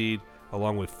 10 seed,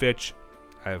 along with Fitch.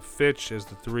 I have Fitch as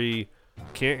the 3,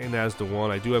 Canton as the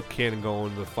 1. I do have Canton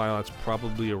going to the final. It's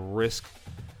probably a risk,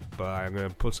 but I'm going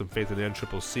to put some faith in the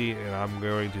NCCC, and I'm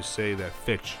going to say that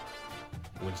Fitch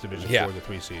wins Division 4 in the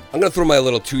 3 seed. I'm going to throw my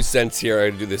little 2 cents here. I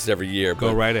do this every year.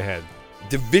 Go right ahead.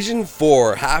 Division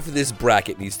 4, half of this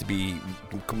bracket needs to be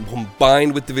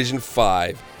combined with Division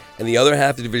 5, and the other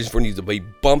half of Division 4 needs to be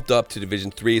bumped up to Division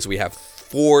 3, so we have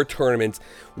 4 tournaments.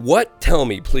 Tell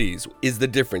me, please, is the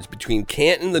difference between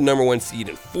Canton, the number 1 seed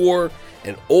in 4,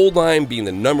 and Old Lyme being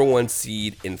the number 1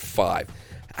 seed in 5?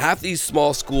 Half these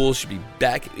small schools should be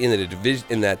back in the division,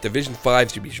 in that Division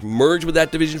 5, should be merged with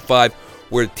that Division 5,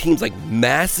 where teams like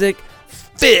Massick,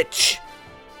 Fitch,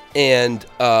 and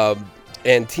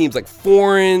teams like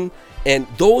Foreign, and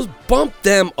those bump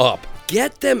them up,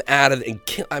 get them out of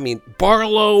it. And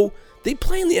Barlow, they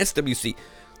play in the SWC.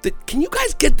 Can you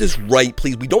guys get this right,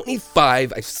 please? We don't need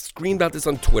 5. I screamed about this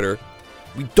on Twitter.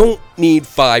 We don't need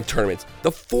 5 tournaments.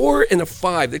 The 4 and the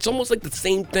 5, it's almost like the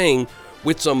same thing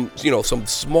with some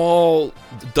small,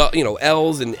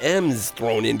 L's and M's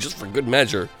thrown in just for good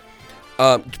measure.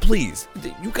 Please,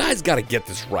 you guys got to get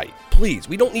this right. Please,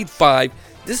 we don't need 5.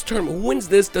 This tournament, who wins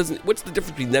this doesn't. What's the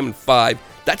difference between them and 5?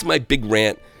 That's my big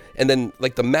rant. And then,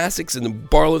 like, the Massicks and the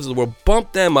Barlows of the world,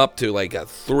 bump them up to, like, a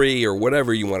 3 or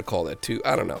whatever you want to call that, 2.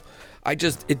 I don't know.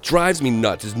 It drives me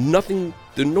nuts.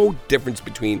 There's no difference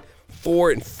between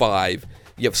 4 and 5.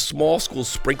 You have small schools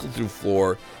sprinkled through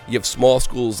 4. You have small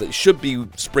schools that should be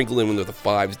sprinkled in with the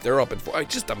 5s. They're up at 4.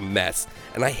 It's just a mess.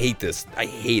 And I hate this. I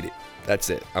hate it. That's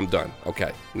it. I'm done.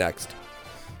 Okay, next.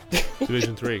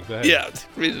 Division 3. Go ahead. Yeah,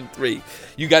 Division 3.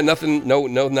 You got nothing? No,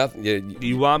 nothing.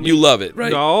 You want me? You love it,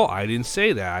 right? No, I didn't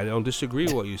say that. I don't disagree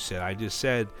with what you said. I just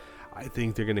said I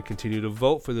think they're going to continue to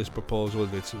vote for this proposal.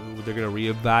 They're going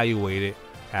to reevaluate it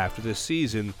after this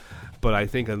season. But I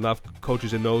think enough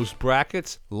coaches in those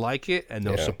brackets like it, and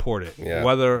they'll support it. Yeah.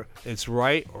 Whether it's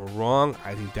right or wrong,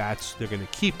 I think they're going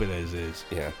to keep it as is.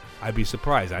 Yeah. I'd be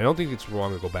surprised. I don't think it's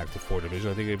wrong to go back to 4 division.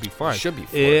 I think it'd be fine. It should be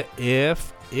 4.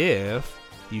 If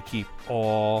you keep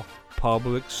all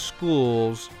public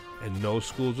schools and no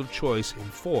schools of choice in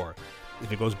 4.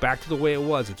 If it goes back to the way it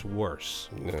was, it's worse.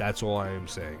 Yeah. That's all I am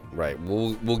saying. Right.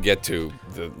 We'll get to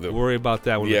the worry about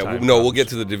that when the time no, comes. we'll get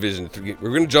to the Division 3. We're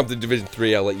going to jump to Division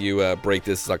 3. I'll let you break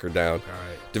this sucker down. All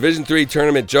right. Division 3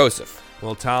 tournament, Joseph.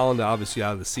 Well, Talland, obviously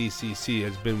out of the CCC,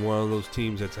 has been one of those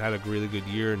teams that's had a really good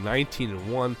year.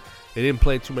 19-1. They didn't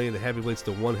play too many of the heavyweights.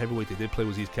 The one heavyweight they did play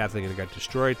was East Catholic, and it got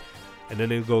destroyed. And then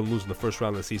they go and lose in the first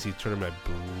round of the CCC tournament,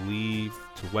 I believe,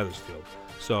 to Wethersfield.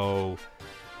 So,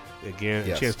 again,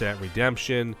 a chance to have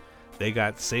redemption. They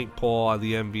got St. Paul out of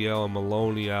the NBL and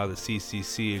Maloney out of the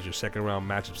CCC as your second round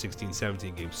matchup,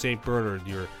 16-17 game. St. Bernard,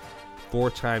 your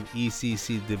 4-time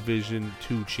ECC Division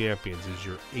II champions, is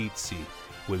your 8th seed,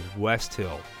 with West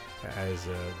Hill as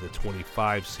the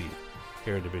 25 seed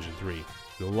here in Division III.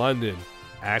 The London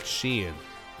at Sheehan.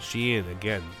 Sheehan,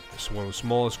 again, is one of the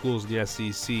smallest schools in the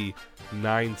SEC,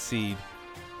 9 seed,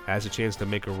 has a chance to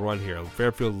make a run here.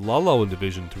 Fairfield Lullo in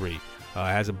Division III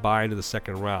has a bye into the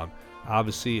second round.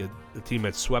 Obviously, a team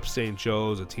that swept St.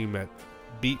 Joe's, a team that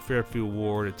beat Fairfield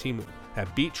Ward, a team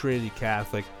that beat Trinity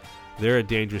Catholic. They're a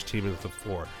dangerous team in the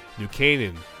 4. New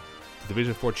Canaan, the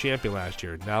Division 4 champion last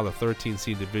year, now the 13th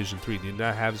seed Division 3, did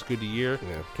not have as good a year.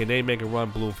 Yeah. Can they make a run?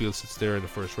 Bloomfield sits there in the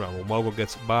first round. Womogo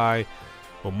gets by.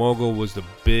 Womogo was the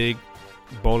big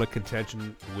bone of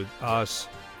contention with us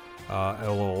and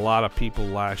a lot of people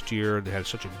last year. They had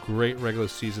such a great regular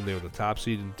season. They were the top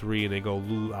seed in 3, and they go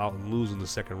out and lose in the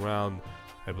second round,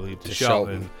 I believe, to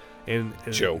Shelton. And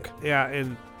joke. Yeah,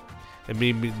 and I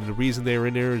mean, the reason they're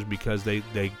in there is because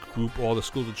they group all the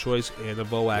schools of choice and the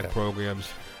VOAC programs,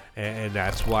 and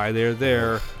that's why they're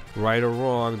there. Right or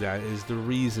wrong, that is the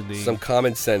reasoning. Some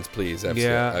common sense, please. Absolutely.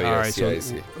 Yeah, all right. CIC.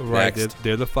 So, right,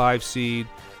 they're the 5 seed.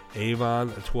 Avon,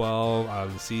 a 12, out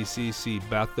of the CCC.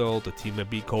 Bethel, the team that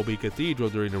beat Colby Cathedral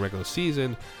during the regular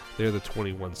season, They're the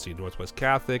 21 seed. Northwest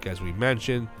Catholic, as we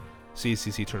mentioned,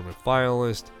 CCC tournament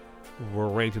finalist. We're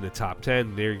ranked in the top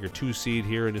 10. They're your 2 seed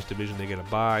here in this division. They get a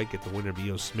bye. Get the winner of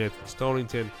E.O. Smith and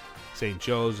Stonington. St.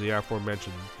 Joe's, the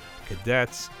aforementioned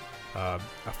Cadets, a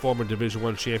former Division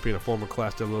I champion, a former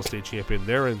Class AA state champion.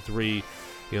 They're in 3.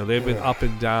 They've been up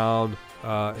and down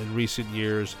in recent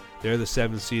years. They're the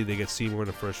 7th seed. They get Seymour in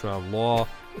the first round. Law,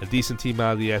 a decent team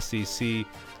out of the SEC.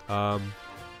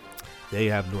 They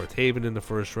have North Haven in the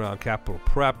first round. Capital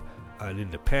Prep, an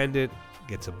independent,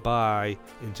 gets a bye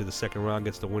into the second round,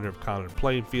 gets the winner of Conner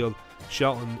Plainfield.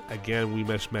 Shelton, again, we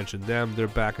mentioned them. They're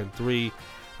back in 3.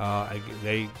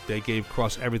 They gave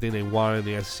Cross everything they wanted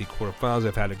in the SEC quarterfinals.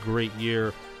 They've had a great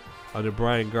year under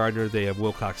Brian Gardner. They have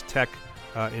Wilcox Tech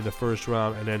in the first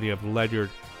round, and then you have Ledyard,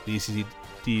 the ECD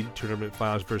tournament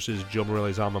finals versus Joe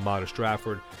Morelli's alma mater,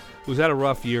 Stratford, who's had a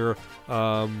rough year,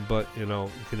 but you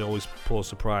can always pull a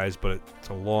surprise. But it's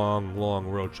a long, long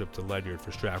road trip to Ledyard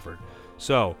for Stratford.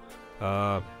 So, you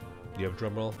have a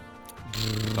drum roll?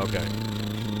 Okay.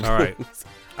 All right.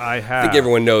 I think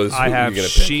everyone knows who I have you're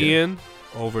going to pick. Sheehan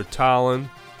over Tallinn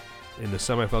in the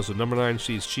semifinals. So number 9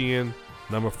 seed Sheehan,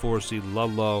 number 4 seed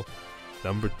Ludlow,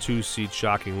 number 2 seed,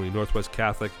 shockingly, Northwest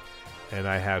Catholic, and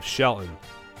I have Shelton,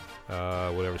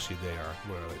 whatever seed they are.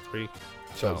 What are they, 3?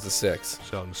 Shelton's the 6.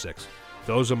 Shelton 6.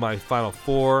 Those are my final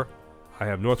 4. I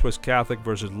have Northwest Catholic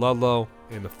versus Ludlow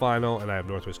in the final, and I have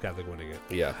Northwest Catholic winning it.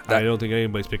 Yeah. I don't think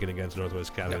anybody's picking against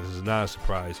Northwest Catholic. No. This is not a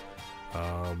surprise.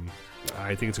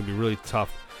 I think it's going to be really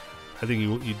tough. I think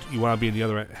you want to be in the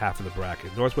other half of the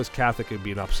bracket. Northwest Catholic could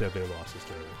be an upset if they lost this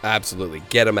tournament. Absolutely.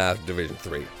 Get them out of Division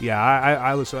 3. Yeah,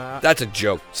 I listen. That's a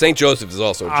joke. St. Joseph is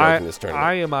also a joke in this tournament.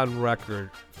 I am on record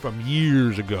from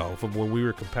years ago, from when we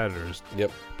were competitors.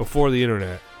 Yep. Before the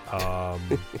internet.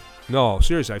 No,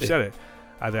 seriously, I've said it.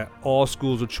 That all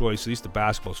schools of choice, at least the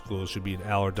basketball schools, should be in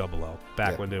L or double L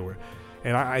back when they were.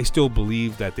 And I still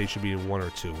believe that they should be in 1 or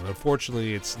 2. And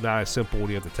unfortunately, it's not as simple when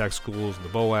you have the tech schools and the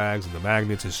BOAGs and the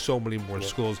magnets. There's so many more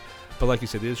schools. But like you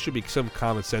said, there should be some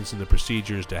common sense in the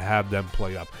procedures to have them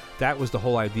play up. That was the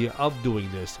whole idea of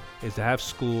doing this, is to have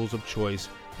schools of choice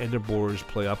and their borders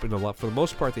play up. And for the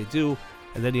most part, they do.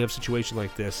 And then you have a situation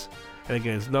like this. And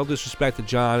again, it's no disrespect to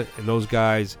John and those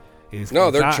guys. They're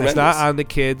tremendous. It's not on the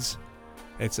kids.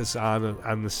 It's just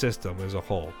on the system as a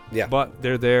whole. Yeah. But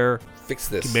they're there. Fix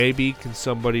this. Maybe can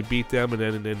somebody beat them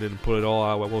and then put it all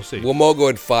out? We'll see. Wamogo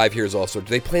at 5 years also.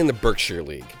 They play in the Berkshire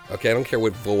League. Okay, I don't care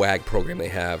what VOAG program they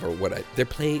have or what. They're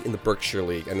playing in the Berkshire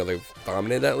League. I know they've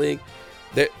dominated that league.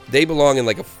 They belong in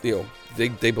like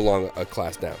they belong a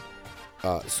class down.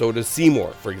 So does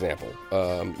Seymour, for example.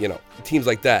 Teams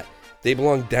like that. They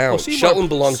belong down. Well, Shelton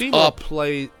belongs Seymour up.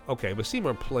 But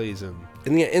Seymour plays in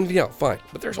the NVL, fine.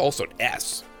 But there's also an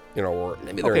S, or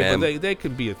maybe they're an M. But they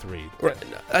could be a 3. Right,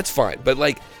 that's fine. But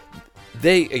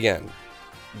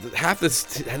half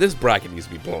this bracket needs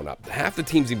to be blown up. Half the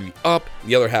teams need to be up.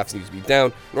 The other half needs to be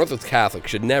down. Northwest Catholic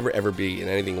should never ever be in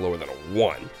anything lower than a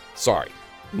 1. Sorry,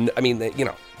 they're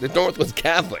Northwest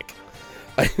Catholic.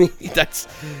 I mean, that's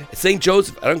St.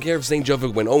 Joseph. I don't care if St.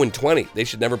 Joseph went 0-20. They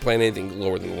should never play anything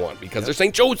lower than 1 because they're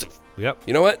St. Joseph. Yep.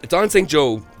 You know what? It's on St.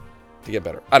 Joe to get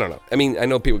better. I don't know. I mean, I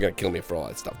know people are going to kill me for all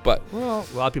that stuff, but a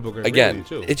lot of people are going to again, you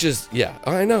too. It's just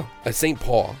I know. St.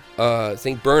 Paul,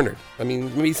 St. Bernard. I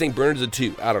mean, maybe St. Bernard's a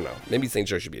 2. I don't know. Maybe St.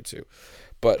 Joe should be a 2.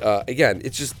 But again,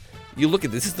 it's just you look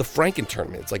at this is the Franken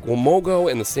tournament. It's like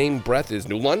Wamogo in the same breath as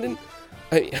New London.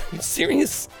 Are you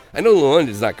serious? I know New London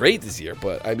is not great this year,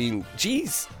 but I mean,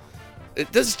 geez.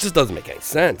 This just doesn't make any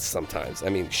sense sometimes. I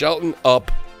mean, Shelton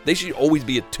up. They should always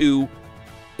be a 2.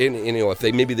 And if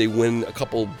they win a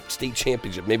couple state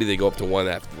championship, maybe they go up to 1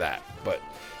 after that. But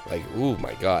oh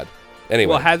my God.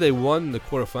 Anyway. Well, had they won the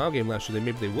quarterfinal game last year,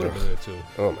 maybe they would have been a 2.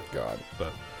 Oh my God.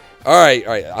 But all right.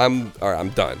 I'm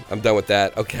done. I'm done with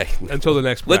that. Okay. Until the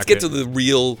next bracket. Let's get to the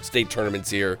real state tournaments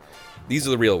here. These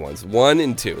are the real ones. 1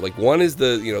 and 2. 1 is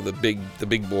the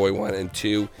big boy one, and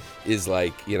 2 is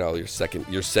your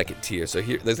second tier. So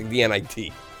here there's the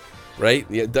NIT, right?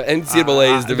 The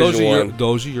NCAA is Division 1.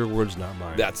 Those are your words, not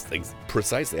mine. That's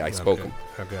precisely. I spoke them.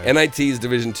 Okay. NIT is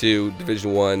Division 2.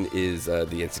 Division 1 is the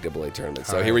NCAA tournament.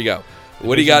 So here we go. Division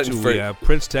What do you got? 2, we have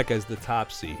Prince Tech as the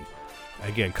top seed.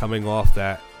 Again, coming off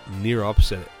that near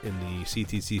upset in the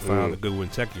CTC final, the Goodwin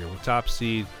Tech year. With top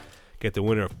seed. Get the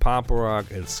winner of Pomperaug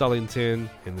and Sullington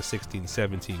in the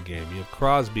 16-17 game. You have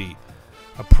Crosby,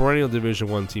 a perennial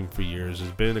Division I team for years. Has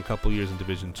been a couple years in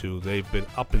Division II. They've been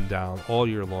up and down all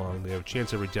year long. They have a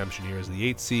chance of redemption here as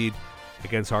the 8th seed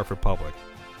against Hartford Public.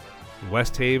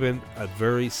 West Haven, a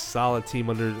very solid team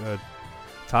under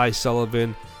Ty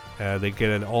Sullivan They get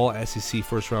an all-SEC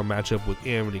first-round matchup with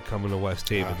Amity coming to West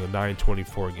Haven, the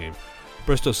 9/24 game.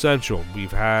 Bristol Central,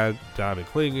 we've had Donovan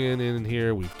Klingon in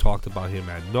here. We've talked about him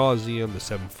ad nauseum. The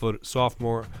 7-foot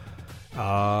sophomore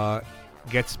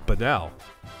gets Bunnell,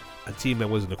 a team that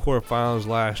was in the quarterfinals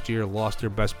last year, lost their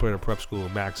best player in prep school,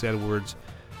 Max Edwards.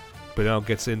 Bunnell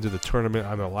gets into the tournament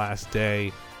on the last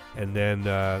day, and then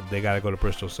they got to go to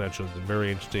Bristol Central. It's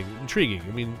very interesting, intriguing.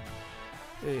 I mean,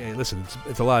 hey, listen,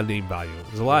 it's a lot of name value.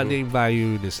 There's a lot of name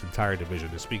value in this entire division.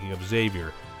 And speaking of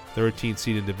Xavier, 13th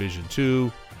seed in Division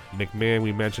II. McMahon,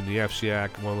 we mentioned the FCIAC,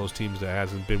 one of those teams that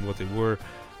hasn't been what they were.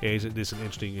 And this is an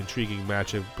interesting, intriguing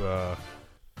matchup,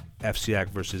 FCIAC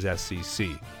versus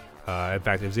SCC. In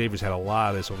fact, Xavier's had a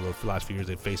lot of this over the last few years.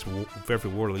 They've faced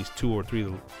Fairfield Ward at least the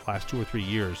last 2 or 3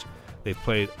 years. They've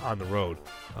played on the road.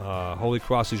 Holy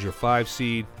Cross is your 5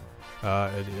 seed.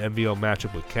 An MVO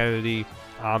matchup with Kennedy.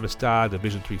 Amistad,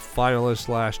 Division III finalists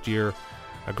last year.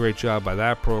 A great job by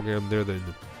that program. They're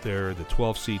the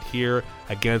 12th seed here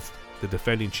against the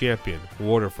defending champion,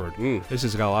 Waterford. This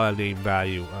has got a lot of name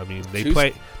value. I mean,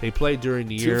 they play during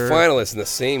the year. 2 finalists in the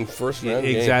same first round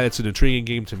game. Exactly. It's an intriguing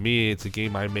game to me. It's a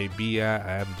game I may be at.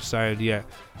 I haven't decided yet.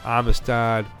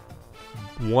 Amistad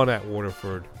won at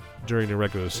Waterford during the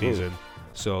regular season,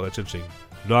 so that's interesting.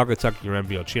 Naugatuck, your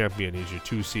MVO champion, is your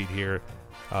 2 seed here.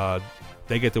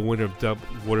 They get the winner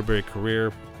of Waterbury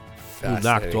Career, who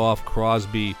knocked off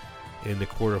Crosby in the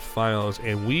quarterfinals,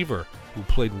 and Weaver, who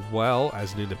played well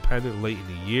as an independent late in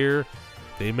the year.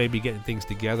 They may be getting things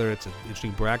together. It's an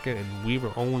interesting bracket, and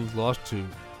Weaver only lost to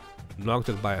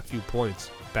Naugatuck by a few points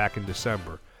back in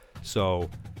December. So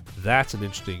that's an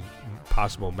interesting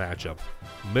possible matchup.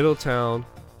 Middletown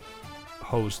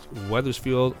host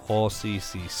Weathersfield, all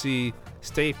CCC.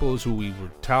 Staples, who we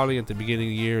were touting at the beginning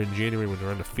of the year in January when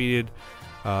they're undefeated,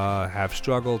 have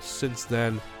struggled since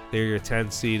then. They're your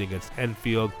 10 seed against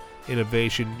Enfield.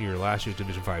 Innovation, your last year's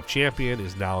Division 5 champion,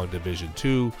 is now in Division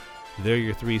 2. They're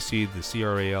your 3 seed, the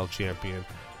CRAL champion.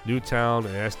 Newtown,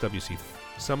 an SWC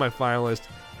semifinalist,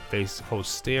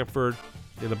 host Stanford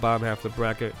in the bottom half of the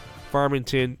bracket.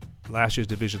 Farmington, last year's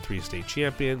Division 3 state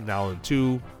champion, now in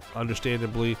 2,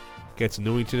 understandably, gets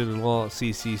Newington in the all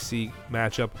CCC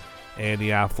matchup. And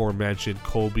the aforementioned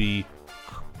Colby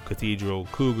Cathedral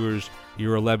Cougars,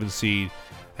 your 11 seed,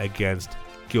 against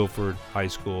Guilford High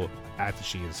School at the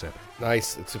Sheehan Center.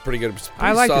 Nice. It's a pretty good.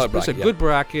 I like this. Bracket, It's a good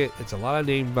bracket. It's a lot of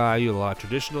name value, a lot of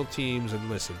traditional teams. And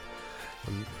listen,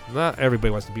 not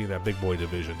everybody wants to be in that big boy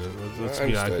division. Let's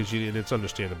be honest, and it's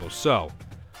understandable. So,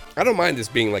 I don't mind this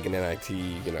being like an NIT.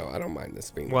 I don't mind this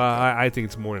being. Well, I think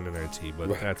it's more than an NIT,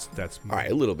 but that's all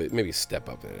right. A little bit, maybe a step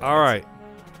up. In all right,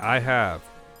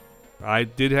 I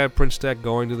did have Prince Tech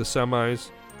going to the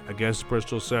semis against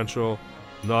Bristol Central,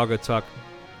 Naugatuck,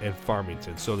 and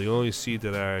Farmington. So the only seed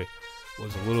that I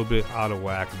was a little bit out of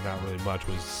whack and not really much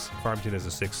was Farmington as a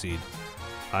 6th seed.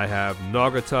 I have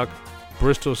Naugatuck,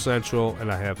 Bristol Central,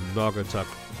 and I have Naugatuck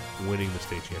winning the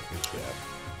state championship.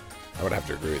 Yeah. I would have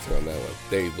to agree with you on that one.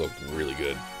 They look really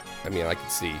good. I mean, I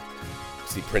could see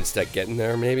Prince Tech getting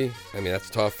there maybe. I mean, that's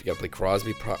tough. You got to play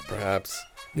Crosby perhaps.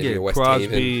 Yeah, West Crosby,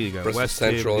 Haven, you got Bristol West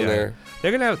Central Haven, in there.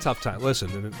 They're going to have a tough time.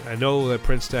 Listen, I know that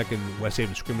Prince Tech and West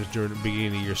Haven scrimmaged during the beginning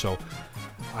of the year, so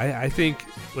I think,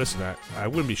 listen, I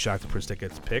wouldn't be shocked if Prince Tech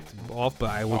gets picked off,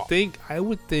 but I would think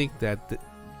that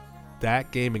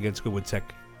that game against Goodwood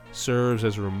Tech serves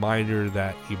as a reminder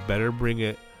that you better bring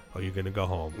it or you're going to go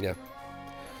home. Yeah.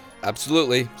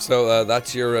 Absolutely. So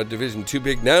that's your Division 2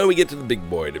 big. Now we get to the big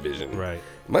boy division. Right.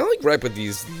 My only gripe with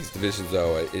these divisions,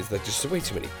 though, is that there's way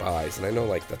too many buys. And I know,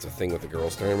 that's a thing with the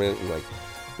girls' tournament. And,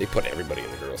 they put everybody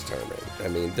in the girls' tournament. I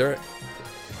mean,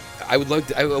 I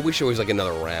wish there was,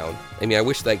 another round. I mean, I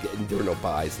wish, there were no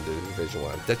buys in the Division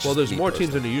 1. That's well, just there's more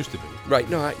teams than there used to be. Right.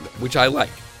 No, which I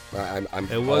like.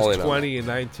 It was 20 and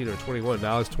 19 or 21.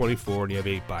 Now it's 24, and you have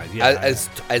 8 buys. Yeah.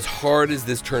 As hard as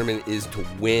this tournament is to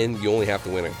win, you only have to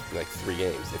win 3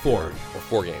 games. 4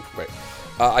 games. Right.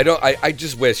 I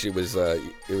just wish it was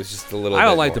just a little. I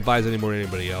don't bit like more. the buys any more than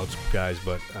anybody else, guys.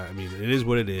 But I mean, it is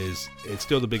what it is. It's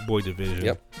still the big boy division.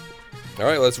 Yep. All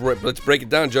right, let's break it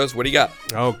down, Joseph. What do you got?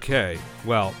 Okay.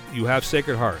 Well, you have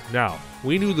Sacred Heart. Now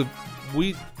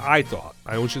I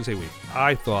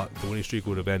thought the winning streak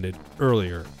would have ended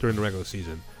earlier during the regular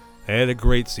season. They had a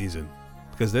great season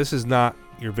because this is not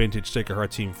your vintage Sacred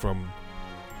Heart team from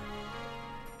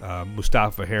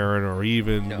Mustafa Heron or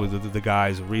even with the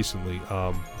guys recently.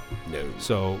 No.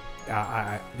 So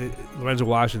Lorenzo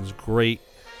Washington's great.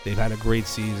 They've had a great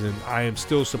season. I am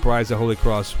still surprised that Holy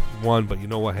Cross won, but you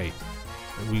know what? Hey,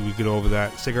 we get over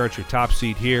that. Sacred Heart's your top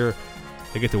seed here.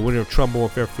 They get the winner of Trumbull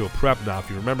and Fairfield Prep. Now, if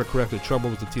you remember correctly,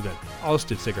 Trumbull was the team that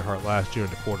ousted Sacred Heart last year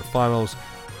in the quarterfinals.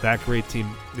 That great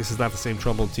team. This is not the same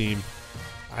Trumbull team.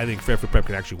 I think Fairfield Prep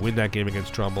can actually win that game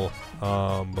against Trumbull,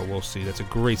 but we'll see. That's a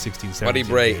great 16-17 Buddy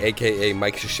Bray, game. a.k.a.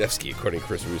 Mike Krzyzewski, according to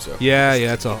Chris Russo.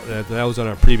 Yeah, that was on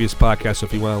our previous podcast, so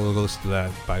if you want to listen to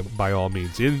that, by all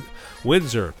means. In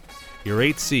Windsor, your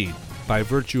 8th seed, by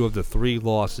virtue of the 3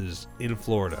 losses in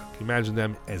Florida. Can you imagine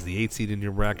them as the 8th seed in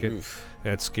your bracket? Oof.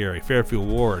 That's scary. Fairfield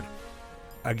Ward,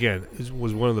 again,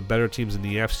 was one of the better teams in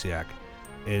the FCIAC,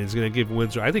 and it's going to give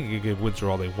Windsor, I think it can give Windsor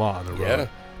all they want on the road. Yeah.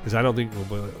 Because I don't think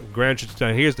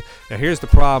here's the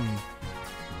problem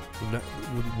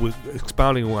with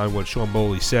expounding on what Sean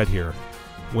Bowley said here.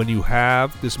 When you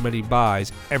have this many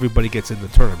buys, everybody gets in the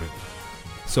tournament.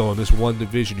 So in this one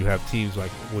division, you have teams like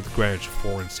with Greenwich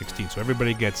 4 and 16. So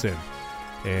everybody gets in,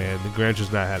 and the Greenwich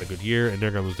has not had a good year, and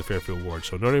they're going to lose to Fairfield Ward.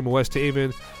 So Notre Dame and West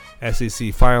Haven,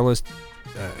 SEC finalist,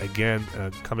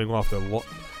 coming off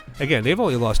again, they've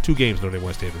only lost 2 games, Notre Dame and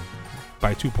West Haven,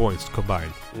 by 2 points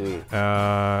combined.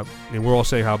 And we're all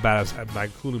saying how bad,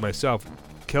 including myself,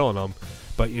 killing them.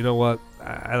 But you know what?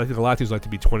 I think a lot of teams like to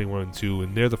be 21-2,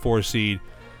 and they're the 4 seed.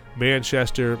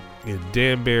 Manchester and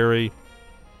Danbury.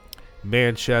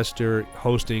 Manchester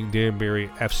hosting Danbury,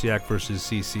 FCIAC versus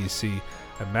CCC.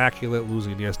 Immaculate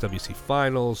losing the SWC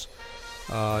finals.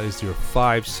 Is your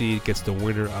 5 seed, gets the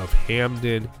winner of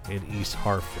Hamden and East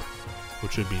Hartford,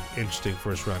 which would be an interesting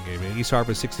first round game. And East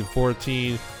Hartford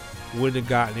 6-14. Wouldn't have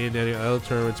gotten in any other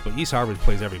tournaments, but East Harvard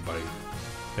plays everybody.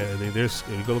 And if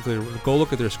you go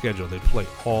look at their schedule, they play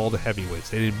all the heavyweights.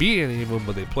 They didn't beat any of them,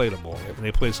 but they played them all, and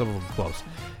they played some of them close.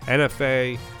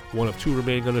 NFA, one of 2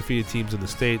 remaining undefeated teams in the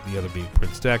state, the other being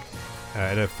Prince Tech.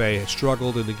 NFA has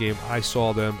struggled in the game. I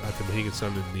saw them at the Mohegan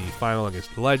Sun in the final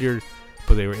against Ledyard,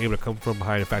 but they were able to come from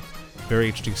behind. In fact, very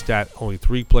interesting stat, only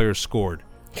 3 players scored.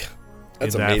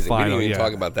 That's in amazing. That final, we didn't even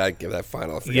talk about that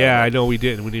final. I know we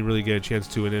didn't. We didn't really get a chance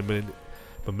to.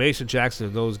 But Mason Jackson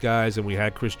and those guys, and we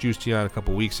had Chris Giusti on a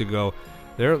couple weeks ago.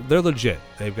 They're legit.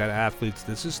 They've got athletes.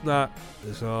 This is not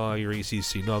your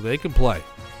ECC. No, they can play.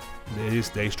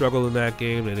 They struggled in that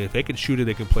game, and if they can shoot it,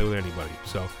 they can play with anybody.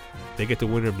 So they get the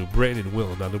winner of New Britain and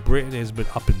Wilton. Now, New Britain has been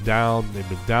up and down. They've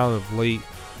been down of late.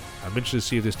 I'm interested to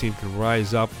see if this team can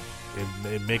rise up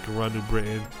and make a run. New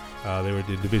Britain. They were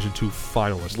the Division II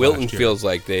finalists. Wilton last year. feels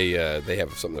like they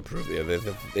have something to prove.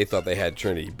 They thought they had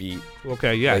Trinity beat.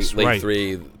 Okay, yes, late right.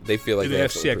 3. They feel like in they the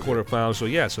have FCIAC something to prove.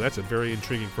 quarterfinals. So that's a very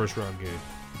intriguing first round game.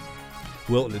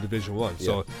 Wilton in Division I.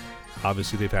 So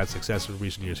obviously they've had success in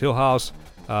recent years. Hill House,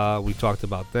 we talked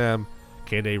about them.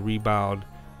 Can they rebound?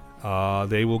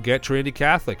 They will get Trinity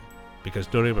Catholic, because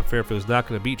Notre Dame and Fairfield is not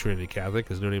going to beat Trinity Catholic,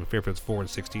 because Notre Dame and Fairfield's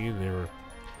 4-16, and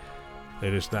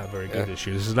they're just not very good this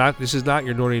year. This is not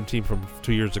your Notre Dame team from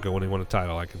 2 years ago when they won a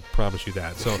title. I can promise you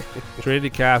that. So Trinity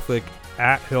Catholic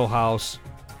at Hill House,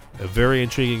 a very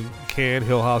intriguing. Can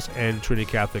Hill House and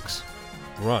Trinity Catholic's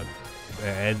run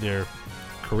and their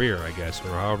career, I guess, or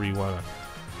however you want to.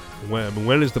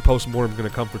 When is the postmortem going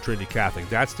to come for Trinity Catholic?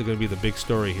 That's going to be the big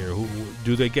story here. Who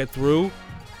do they get through,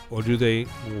 or who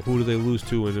do they lose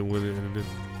to in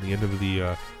the end of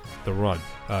the run?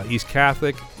 East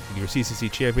Catholic, your CCC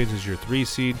champions, is your 3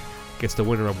 seed, gets the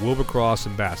winner of Wilbur Cross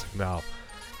and Bassick. Now,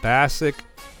 Bassick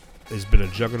has been a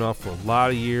juggernaut for a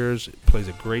lot of years. Plays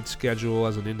a great schedule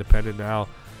as an independent now.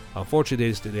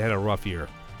 Unfortunately, they had a rough year,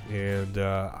 and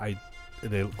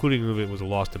including it was a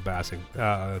loss to Bassick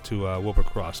to Wilbur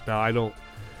Cross. Now,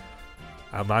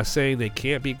 I'm not saying they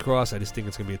can't beat Cross. I just think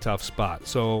it's going to be a tough spot.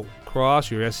 So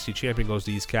Cross, your SEC champion, goes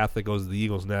to East Catholic, goes to the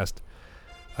Eagles Nest.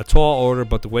 A tall order,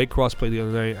 but the way Cross played the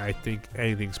other night, I think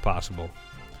anything's possible.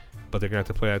 But they're going to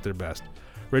have to play at their best.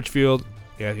 Richfield,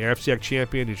 your FCIAC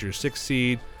champion, is your 6th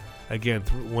seed. Again,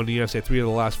 won the USA 3 of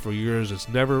the last 4 years.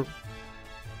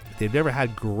 They've never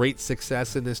had great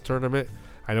success in this tournament.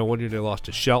 I know one year they lost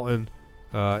to Shelton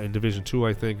in Division II,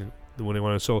 I think, when they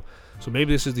won it. So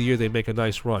maybe this is the year they make a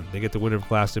nice run. They get the winner of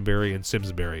Glastonbury and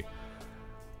Simsbury.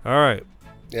 All right.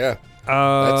 Yeah.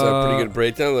 That's a pretty good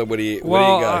breakdown. What do you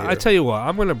got here? I tell you what,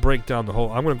 I'm going to break down I'm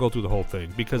going to go through the whole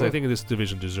thing, because I think this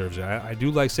division deserves it. I do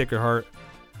like Sacred Heart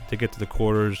to get to the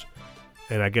quarters,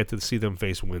 and I get to see them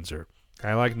face Windsor.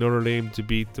 I like Notre Dame to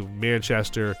beat the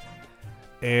Manchester,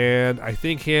 and I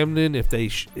think Hamden,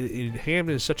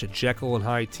 Hamden is such a Jekyll and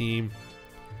Hyde team.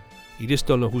 You just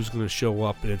don't know who's going to show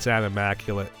up, and it's at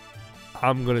Immaculate.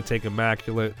 I'm going to take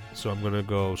Immaculate, so I'm going to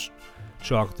go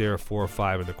chalk there 4 or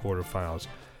 5 in the quarterfinals.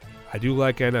 I do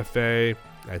like NFA.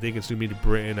 I think it's going to be the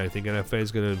Britain. I think NFA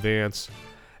is going to advance.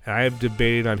 And I have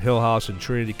debated on Hill House and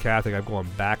Trinity Catholic. I've gone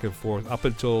back and forth up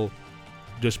until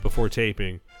just before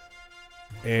taping.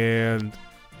 And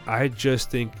I just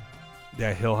think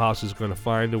that Hill House is going to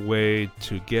find a way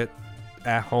to get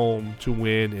at home to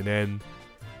win and then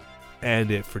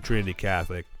end it for Trinity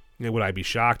Catholic. And would I be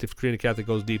shocked if Trinity Catholic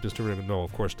goes deep in this tournament? No,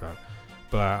 of course not.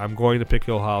 But I'm going to pick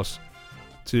Hill House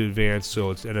to advance, so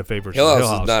it's NFA versus Hill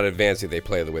House is not advancing if they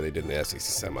play the way they did in the SEC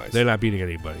semis. They're not beating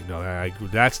anybody. No,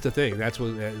 that's the thing. That's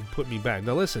what put me back.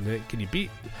 Now listen, can you beat?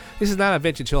 This is not a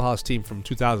vintage Hill House team from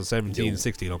 2017 and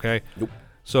 16. Okay. Nope.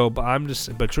 So,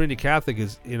 but Trinity Catholic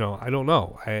is, I don't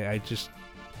know. I just,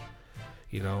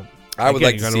 I would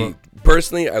like to see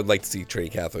personally. I would like to see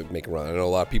Trinity Catholic make a run. I know a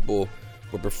lot of people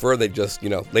would prefer they just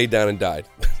laid down and died.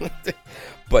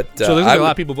 But so there's a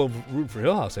lot of people rooting for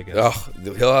Hill House, I guess. Oh,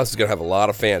 the Hill House is going to have a lot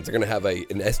of fans. They're going to have an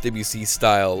SWC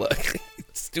style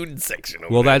student section.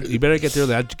 Well, you better get there.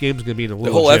 That game's going to be in a little.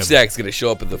 The whole gym. FCAC is going to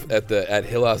show up at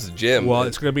Hill House's gym. Well,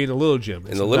 it's going to be in the little gym.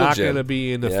 It's not going to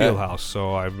be in the field house.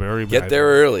 So I'm very get there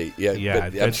early. Yeah.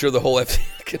 I'm sure the whole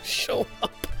FCAC can show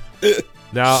up.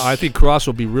 Now, I think Cross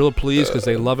will be real pleased because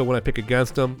they love it when I pick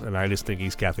against them, and I just think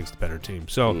East Catholic's the better team.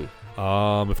 So,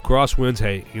 if Cross wins,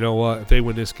 hey, you know what? If they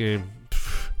win this game,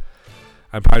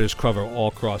 I'd probably just cover all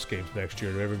Cross games next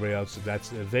year. And everybody else,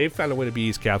 if they found a way to be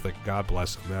East Catholic, God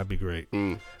bless them. That'd be great.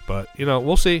 But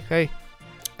we'll see. Hey,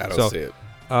 I don't see it.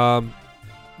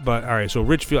 But all right, so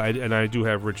Richfield, I do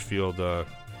have Richfield. I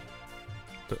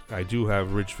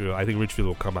think Richfield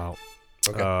will come out.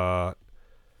 Okay.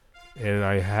 And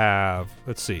I have,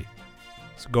 let's see,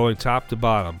 so going top to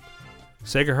bottom,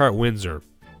 Sacred Heart, Windsor.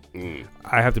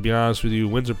 I have to be honest with you,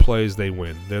 Windsor plays, they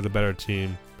win. They're the better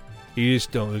team. You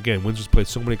just don't, again, Windsor's played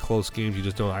so many close games, you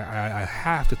just don't, I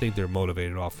have to think they're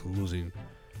motivated off of losing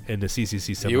in the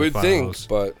CCC semifinals. You would think,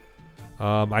 but.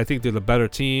 I think they're the better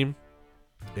team.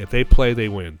 If they play, they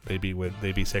win. They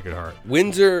beat Sacred Heart.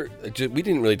 Windsor, we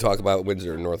didn't really talk about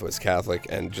Windsor and Northwest Catholic,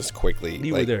 and just quickly.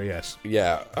 You were there, yes.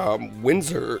 Yeah.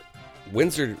 Windsor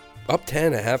up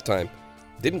 10 at halftime,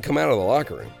 didn't come out of the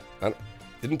locker room.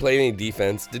 Didn't play any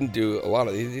defense, didn't do a lot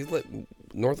of. He let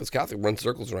Northwest Catholic run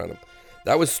circles around him.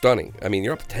 That was stunning. I mean,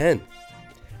 you're up 10.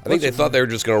 I think they thought they were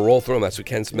just going to roll through them. That's what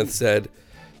Ken Smith said.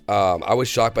 I was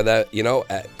shocked by that.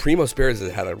 Primo Spears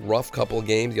had a rough couple of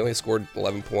games. He only scored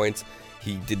 11 points.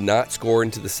 He did not score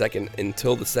until the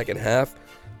second half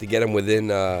to get him within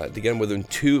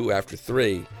 2 after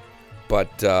 3.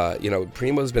 But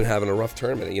Primo's been having a rough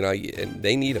tournament. And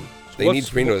they need him. They need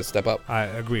Primo to step up. I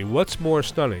agree. What's more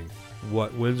stunning,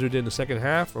 what Windsor did in the second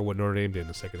half, or what Notre Dame did in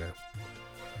the second half?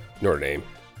 Notre Dame.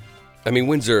 I mean,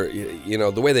 Windsor.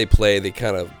 The way they play, they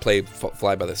kind of play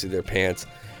fly by the seat of their pants.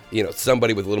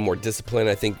 Somebody with a little more discipline.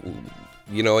 I think.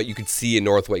 You could see in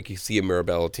Northwest, you could see a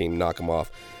Mirabella team knock them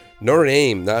off. Notre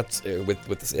Dame, not with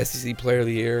the SEC Player of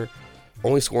the Year,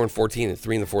 only scoring 14 and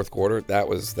 3 in the fourth quarter. That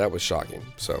was shocking.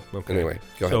 So anyway,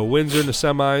 go ahead. So Windsor in the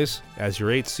semis as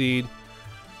your 8th seed.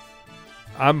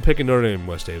 I'm picking Notre Dame,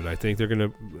 West David. I think they're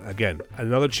gonna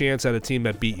another chance at a team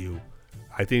that beat you.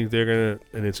 I think they're gonna,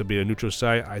 and this will be a neutral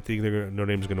site. I think Notre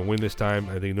Dame's gonna win this time.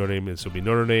 I think this will be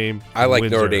Notre Dame. I like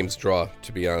Windsor. Notre Dame's draw,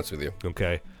 to be honest with you.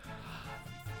 Okay.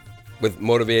 With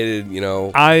motivated,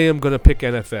 I am going to pick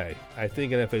NFA. I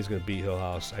think NFA is going to beat Hill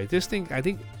House. I think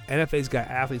NFA's got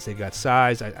athletes. They got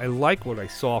size. I like what I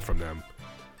saw from them.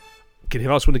 Can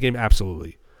Hill House win the game?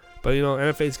 Absolutely. But,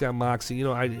 NFA's got moxie.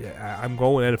 I'm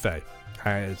going NFA.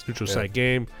 It's a neutral site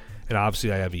game. And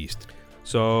obviously I have East.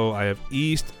 So I have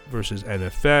East versus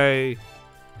NFA.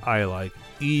 I like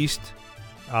East,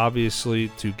 obviously,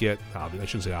 to get – I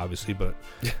shouldn't say obviously, but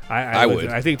I would.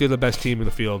 I think they're the best team in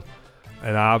the field.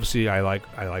 And obviously, I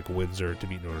like Windsor to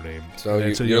beat Notre Dame.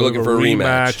 So you're looking for a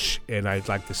rematch. And I'd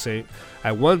like to say,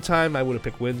 at one time, I would have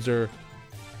picked Windsor.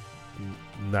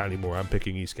 Not anymore. I'm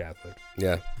picking East Catholic.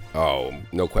 Yeah. Oh,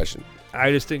 no question.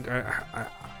 I just think,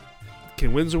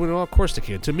 can Windsor win it all? Of course they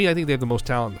can. To me, I think they have the most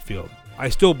talent in the field. I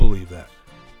still believe that.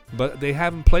 But they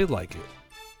haven't played like it.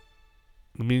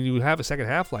 I mean, you have a second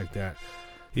half like that.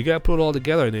 You got to put it all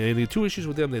together. And the two issues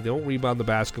with them, they don't rebound the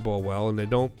basketball well, and they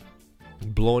don't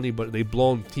blow anybody. They've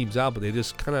blown teams out, but they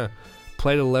just kind of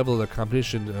play the level of the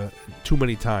competition too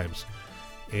many times.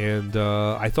 And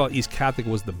I thought East Catholic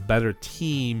was the better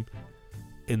team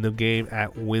in the game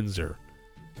at Windsor.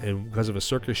 And because of a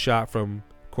circus shot from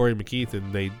Corey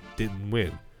McKeithen, they didn't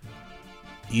win.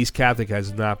 East Catholic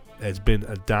has been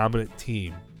a dominant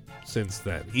team since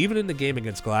then. Even in the game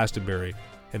against Glastonbury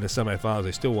in the semifinals,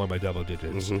 they still won by double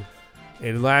digits. Mm-hmm.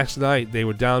 And last night, they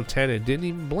were down 10 and didn't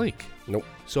even blink. Nope.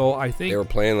 So I think they were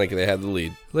playing like they had the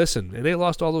lead. Listen, and they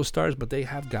lost all those stars, but they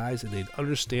have guys and they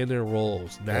understand their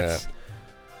roles. And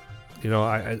You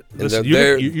know, listen,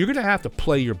 you're going to have to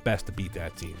play your best to beat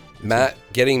that team.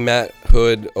 Getting Matt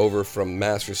Hood over from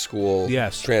Master School,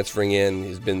 yes, transferring in,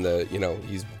 he's been the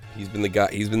he's been the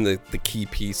guy, he's been the key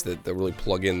piece that really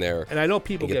plug in there. And I know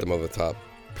people get them over the top,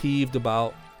 peeved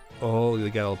about they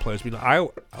got all the players.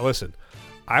 Listen,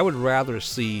 I would rather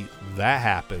see that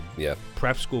happen. Yeah,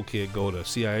 prep school kid go to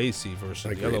CIAC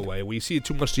versus the other way. We see it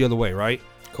too much the other way, right?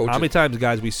 Coaches. How many times,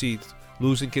 guys, we see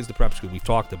losing kids to prep school? We've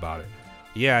talked about it.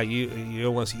 Yeah, you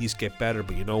don't want to see East get better,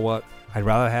 but you know what? I'd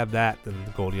rather have that than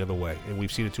go the other way, and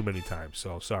we've seen it too many times.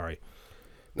 So sorry.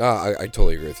 No, I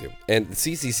totally agree with you. And the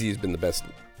CCC has been the best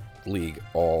league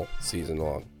all season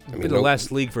long. It's been the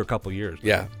last league for a couple of years.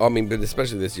 Yeah, I mean, but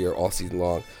especially this year, all season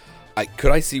long.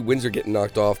 Could I see Windsor getting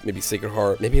knocked off? Maybe Sacred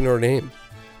Heart, maybe Notre Dame.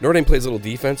 Notre Dame plays a little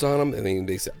defense on them, and then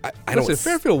they say, "I don't." Listen,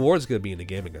 Fairfield Ward's going to be in the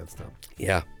game against them.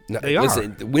 Yeah, no, they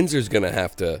listen, are. Windsor's going to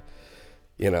have to.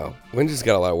 Windsor's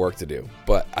got a lot of work to do,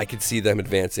 but I could see them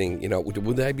advancing.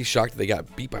 Would I be shocked if they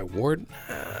got beat by Ward?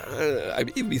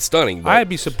 It'd be stunning. I'd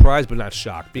be surprised, but not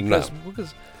shocked because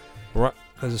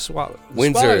the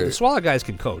Swallow guys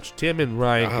can coach. Tim and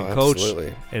Ryan can coach,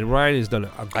 absolutely. And Ryan has done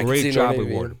a great job with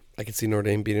Ward. I could see Notre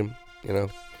Dame beat him.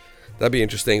 That'd be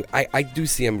interesting. I do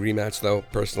see them rematch though.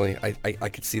 Personally, I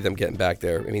could see them getting back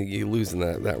there. I mean, you lose in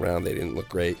that round. They didn't look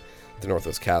great to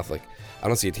Northwest Catholic. I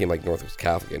don't see a team like Northwest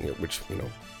Catholic in here, which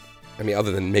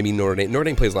other than maybe Notre Dame. Notre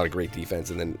Dame plays a lot of great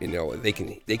defense, and then they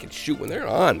can shoot when they're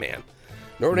on, man.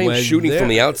 Notre Dame's shooting from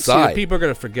the outside. See, people are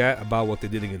going to forget about what they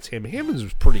did against Hammond. Hammond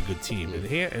was a pretty good team,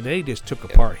 and they just took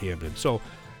apart Hammond. So,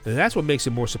 and that's what makes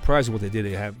it more surprising what they did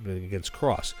against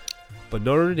Cross. But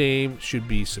Notre Dame should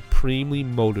be supremely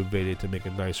motivated to make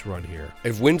a nice run here.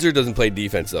 If Windsor doesn't play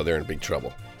defense, though, they're in big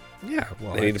trouble. Yeah,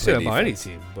 well, they need to play about any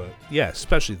team, but yeah,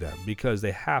 especially them because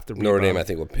they have to. Notre Dame, I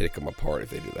think, will pick them apart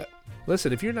if they do that.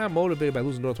 Listen, if you're not motivated by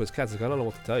losing Northwest Catholic, I don't know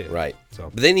what to tell you. Right.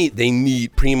 So, but they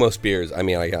need Primo Spears. I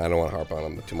mean, I don't want to harp on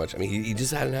him too much. I mean, he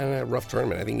just had a rough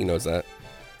tournament. I think he knows that.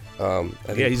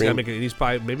 He's gonna make it. He's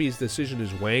probably maybe his decision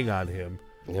is weighing on him.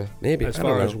 Yeah, maybe as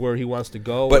far as where he wants to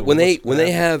go. But when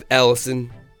they have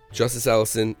Ellison, Justice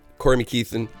Ellison, Corey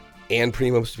McKeithen, and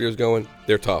Primo Spears going,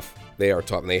 they're tough. They are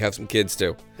tough, and they have some kids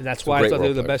too. And that's why I thought they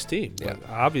were the best team. Yeah,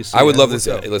 obviously. I would love this.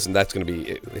 Listen, that's going to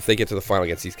be if they get to the final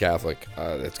against East Catholic.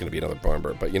 That's going to be another barn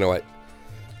burner. But you know what?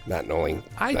 Not knowing.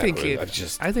 I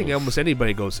think almost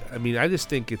anybody goes. I mean, I just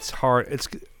think it's hard.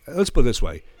 Let's put it this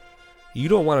way: you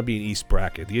don't want to be in East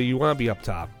bracket. You want to be up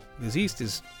top. Because East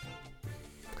is.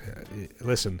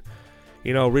 Listen,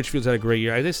 Richfield's had a great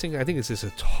year. I think it's just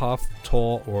a tough,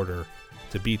 tall order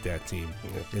to beat that team.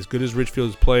 Yeah. As good as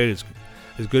Richfield's played,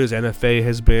 as good as NFA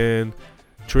has been,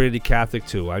 Trinity Catholic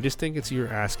too. I just think it's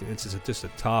just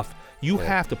a tough. You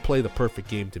have to play the perfect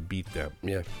game to beat them.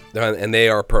 Yeah, and they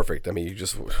are perfect. I mean, you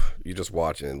just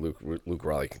watch it, and Luke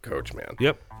Riley can coach, man.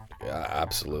 Yep. Yeah,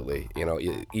 absolutely.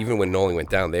 Even when Nolan went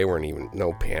down, they weren't even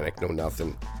no panic, no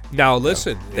nothing. Now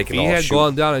listen, if he had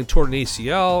gone down and torn an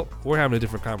ACL, we're having a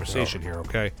different conversation here,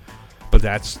 okay? But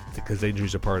that's because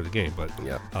injuries are part of the game. But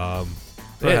yeah.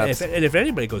 And if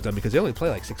anybody goes down, because they only play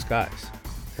like 6 guys.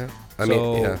 Yeah.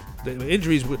 The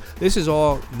injuries. This is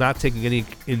all not taking any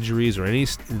injuries or any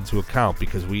into account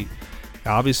because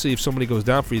obviously if somebody goes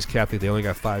down for East Catholic, they only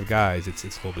got 5 guys. It's a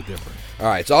little bit different. All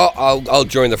right, so I'll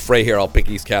join the fray here. I'll pick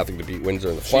East Catholic to beat Windsor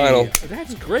in the final.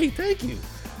 That's great. Thank you.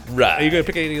 Right. Are you going to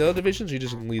pick any other divisions? Or are you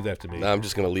just going to leave that to me? No, I'm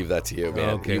just going to leave that to you, man.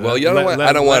 Okay. Well, you know what?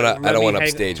 I don't want to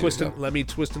upstage you. Let me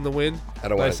twist in the wind. I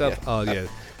don't want to. Oh yeah.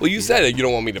 Well, you said it. You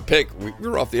don't want me to pick. We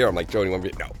were off the air. I'm like, Joe, you want me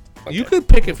to? No. Okay. You could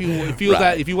pick if you want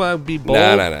to be bold.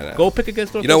 No. Go pick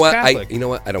against Northwest Catholic. You know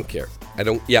what? I don't care.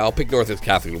 I'll pick Northwest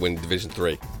Catholic to win Division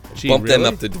 3. Bump them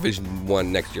up to Division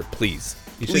 1 next year, please.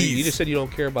 You just said you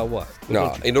don't care about what?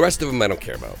 No, and the rest of them I don't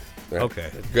care about. Right?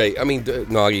 Okay. Great. I mean,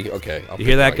 Noggy, okay. You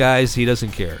hear that, guys? He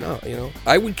doesn't care. No,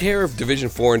 I would care if Division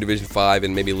 4 and Division 5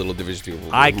 and maybe a little Division 2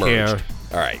 were I merged. care.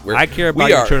 All right. I care about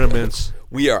your tournaments.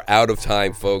 We are out of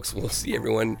time, folks. We'll see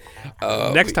everyone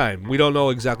next time. We don't know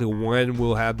exactly when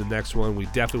we'll have the next one. We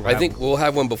definitely. I think we'll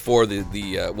have one before the.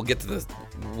 We'll get to this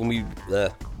when we.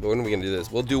 When are we gonna do this?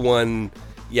 We'll do one.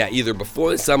 Yeah, either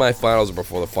before the semifinals or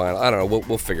before the final. I don't know.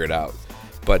 We'll figure it out.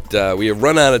 But we have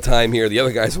run out of time here. The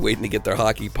other guys are waiting to get their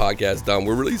hockey podcast done.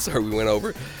 We're really sorry we went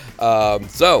over.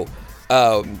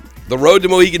 The road to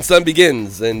Mohegan Sun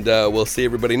begins, and we'll see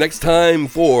everybody next time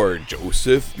for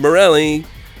Joseph Morelli.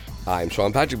 I'm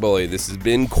Sean Patrick Bully. This has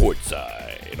been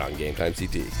Courtside on Game Time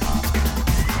CT.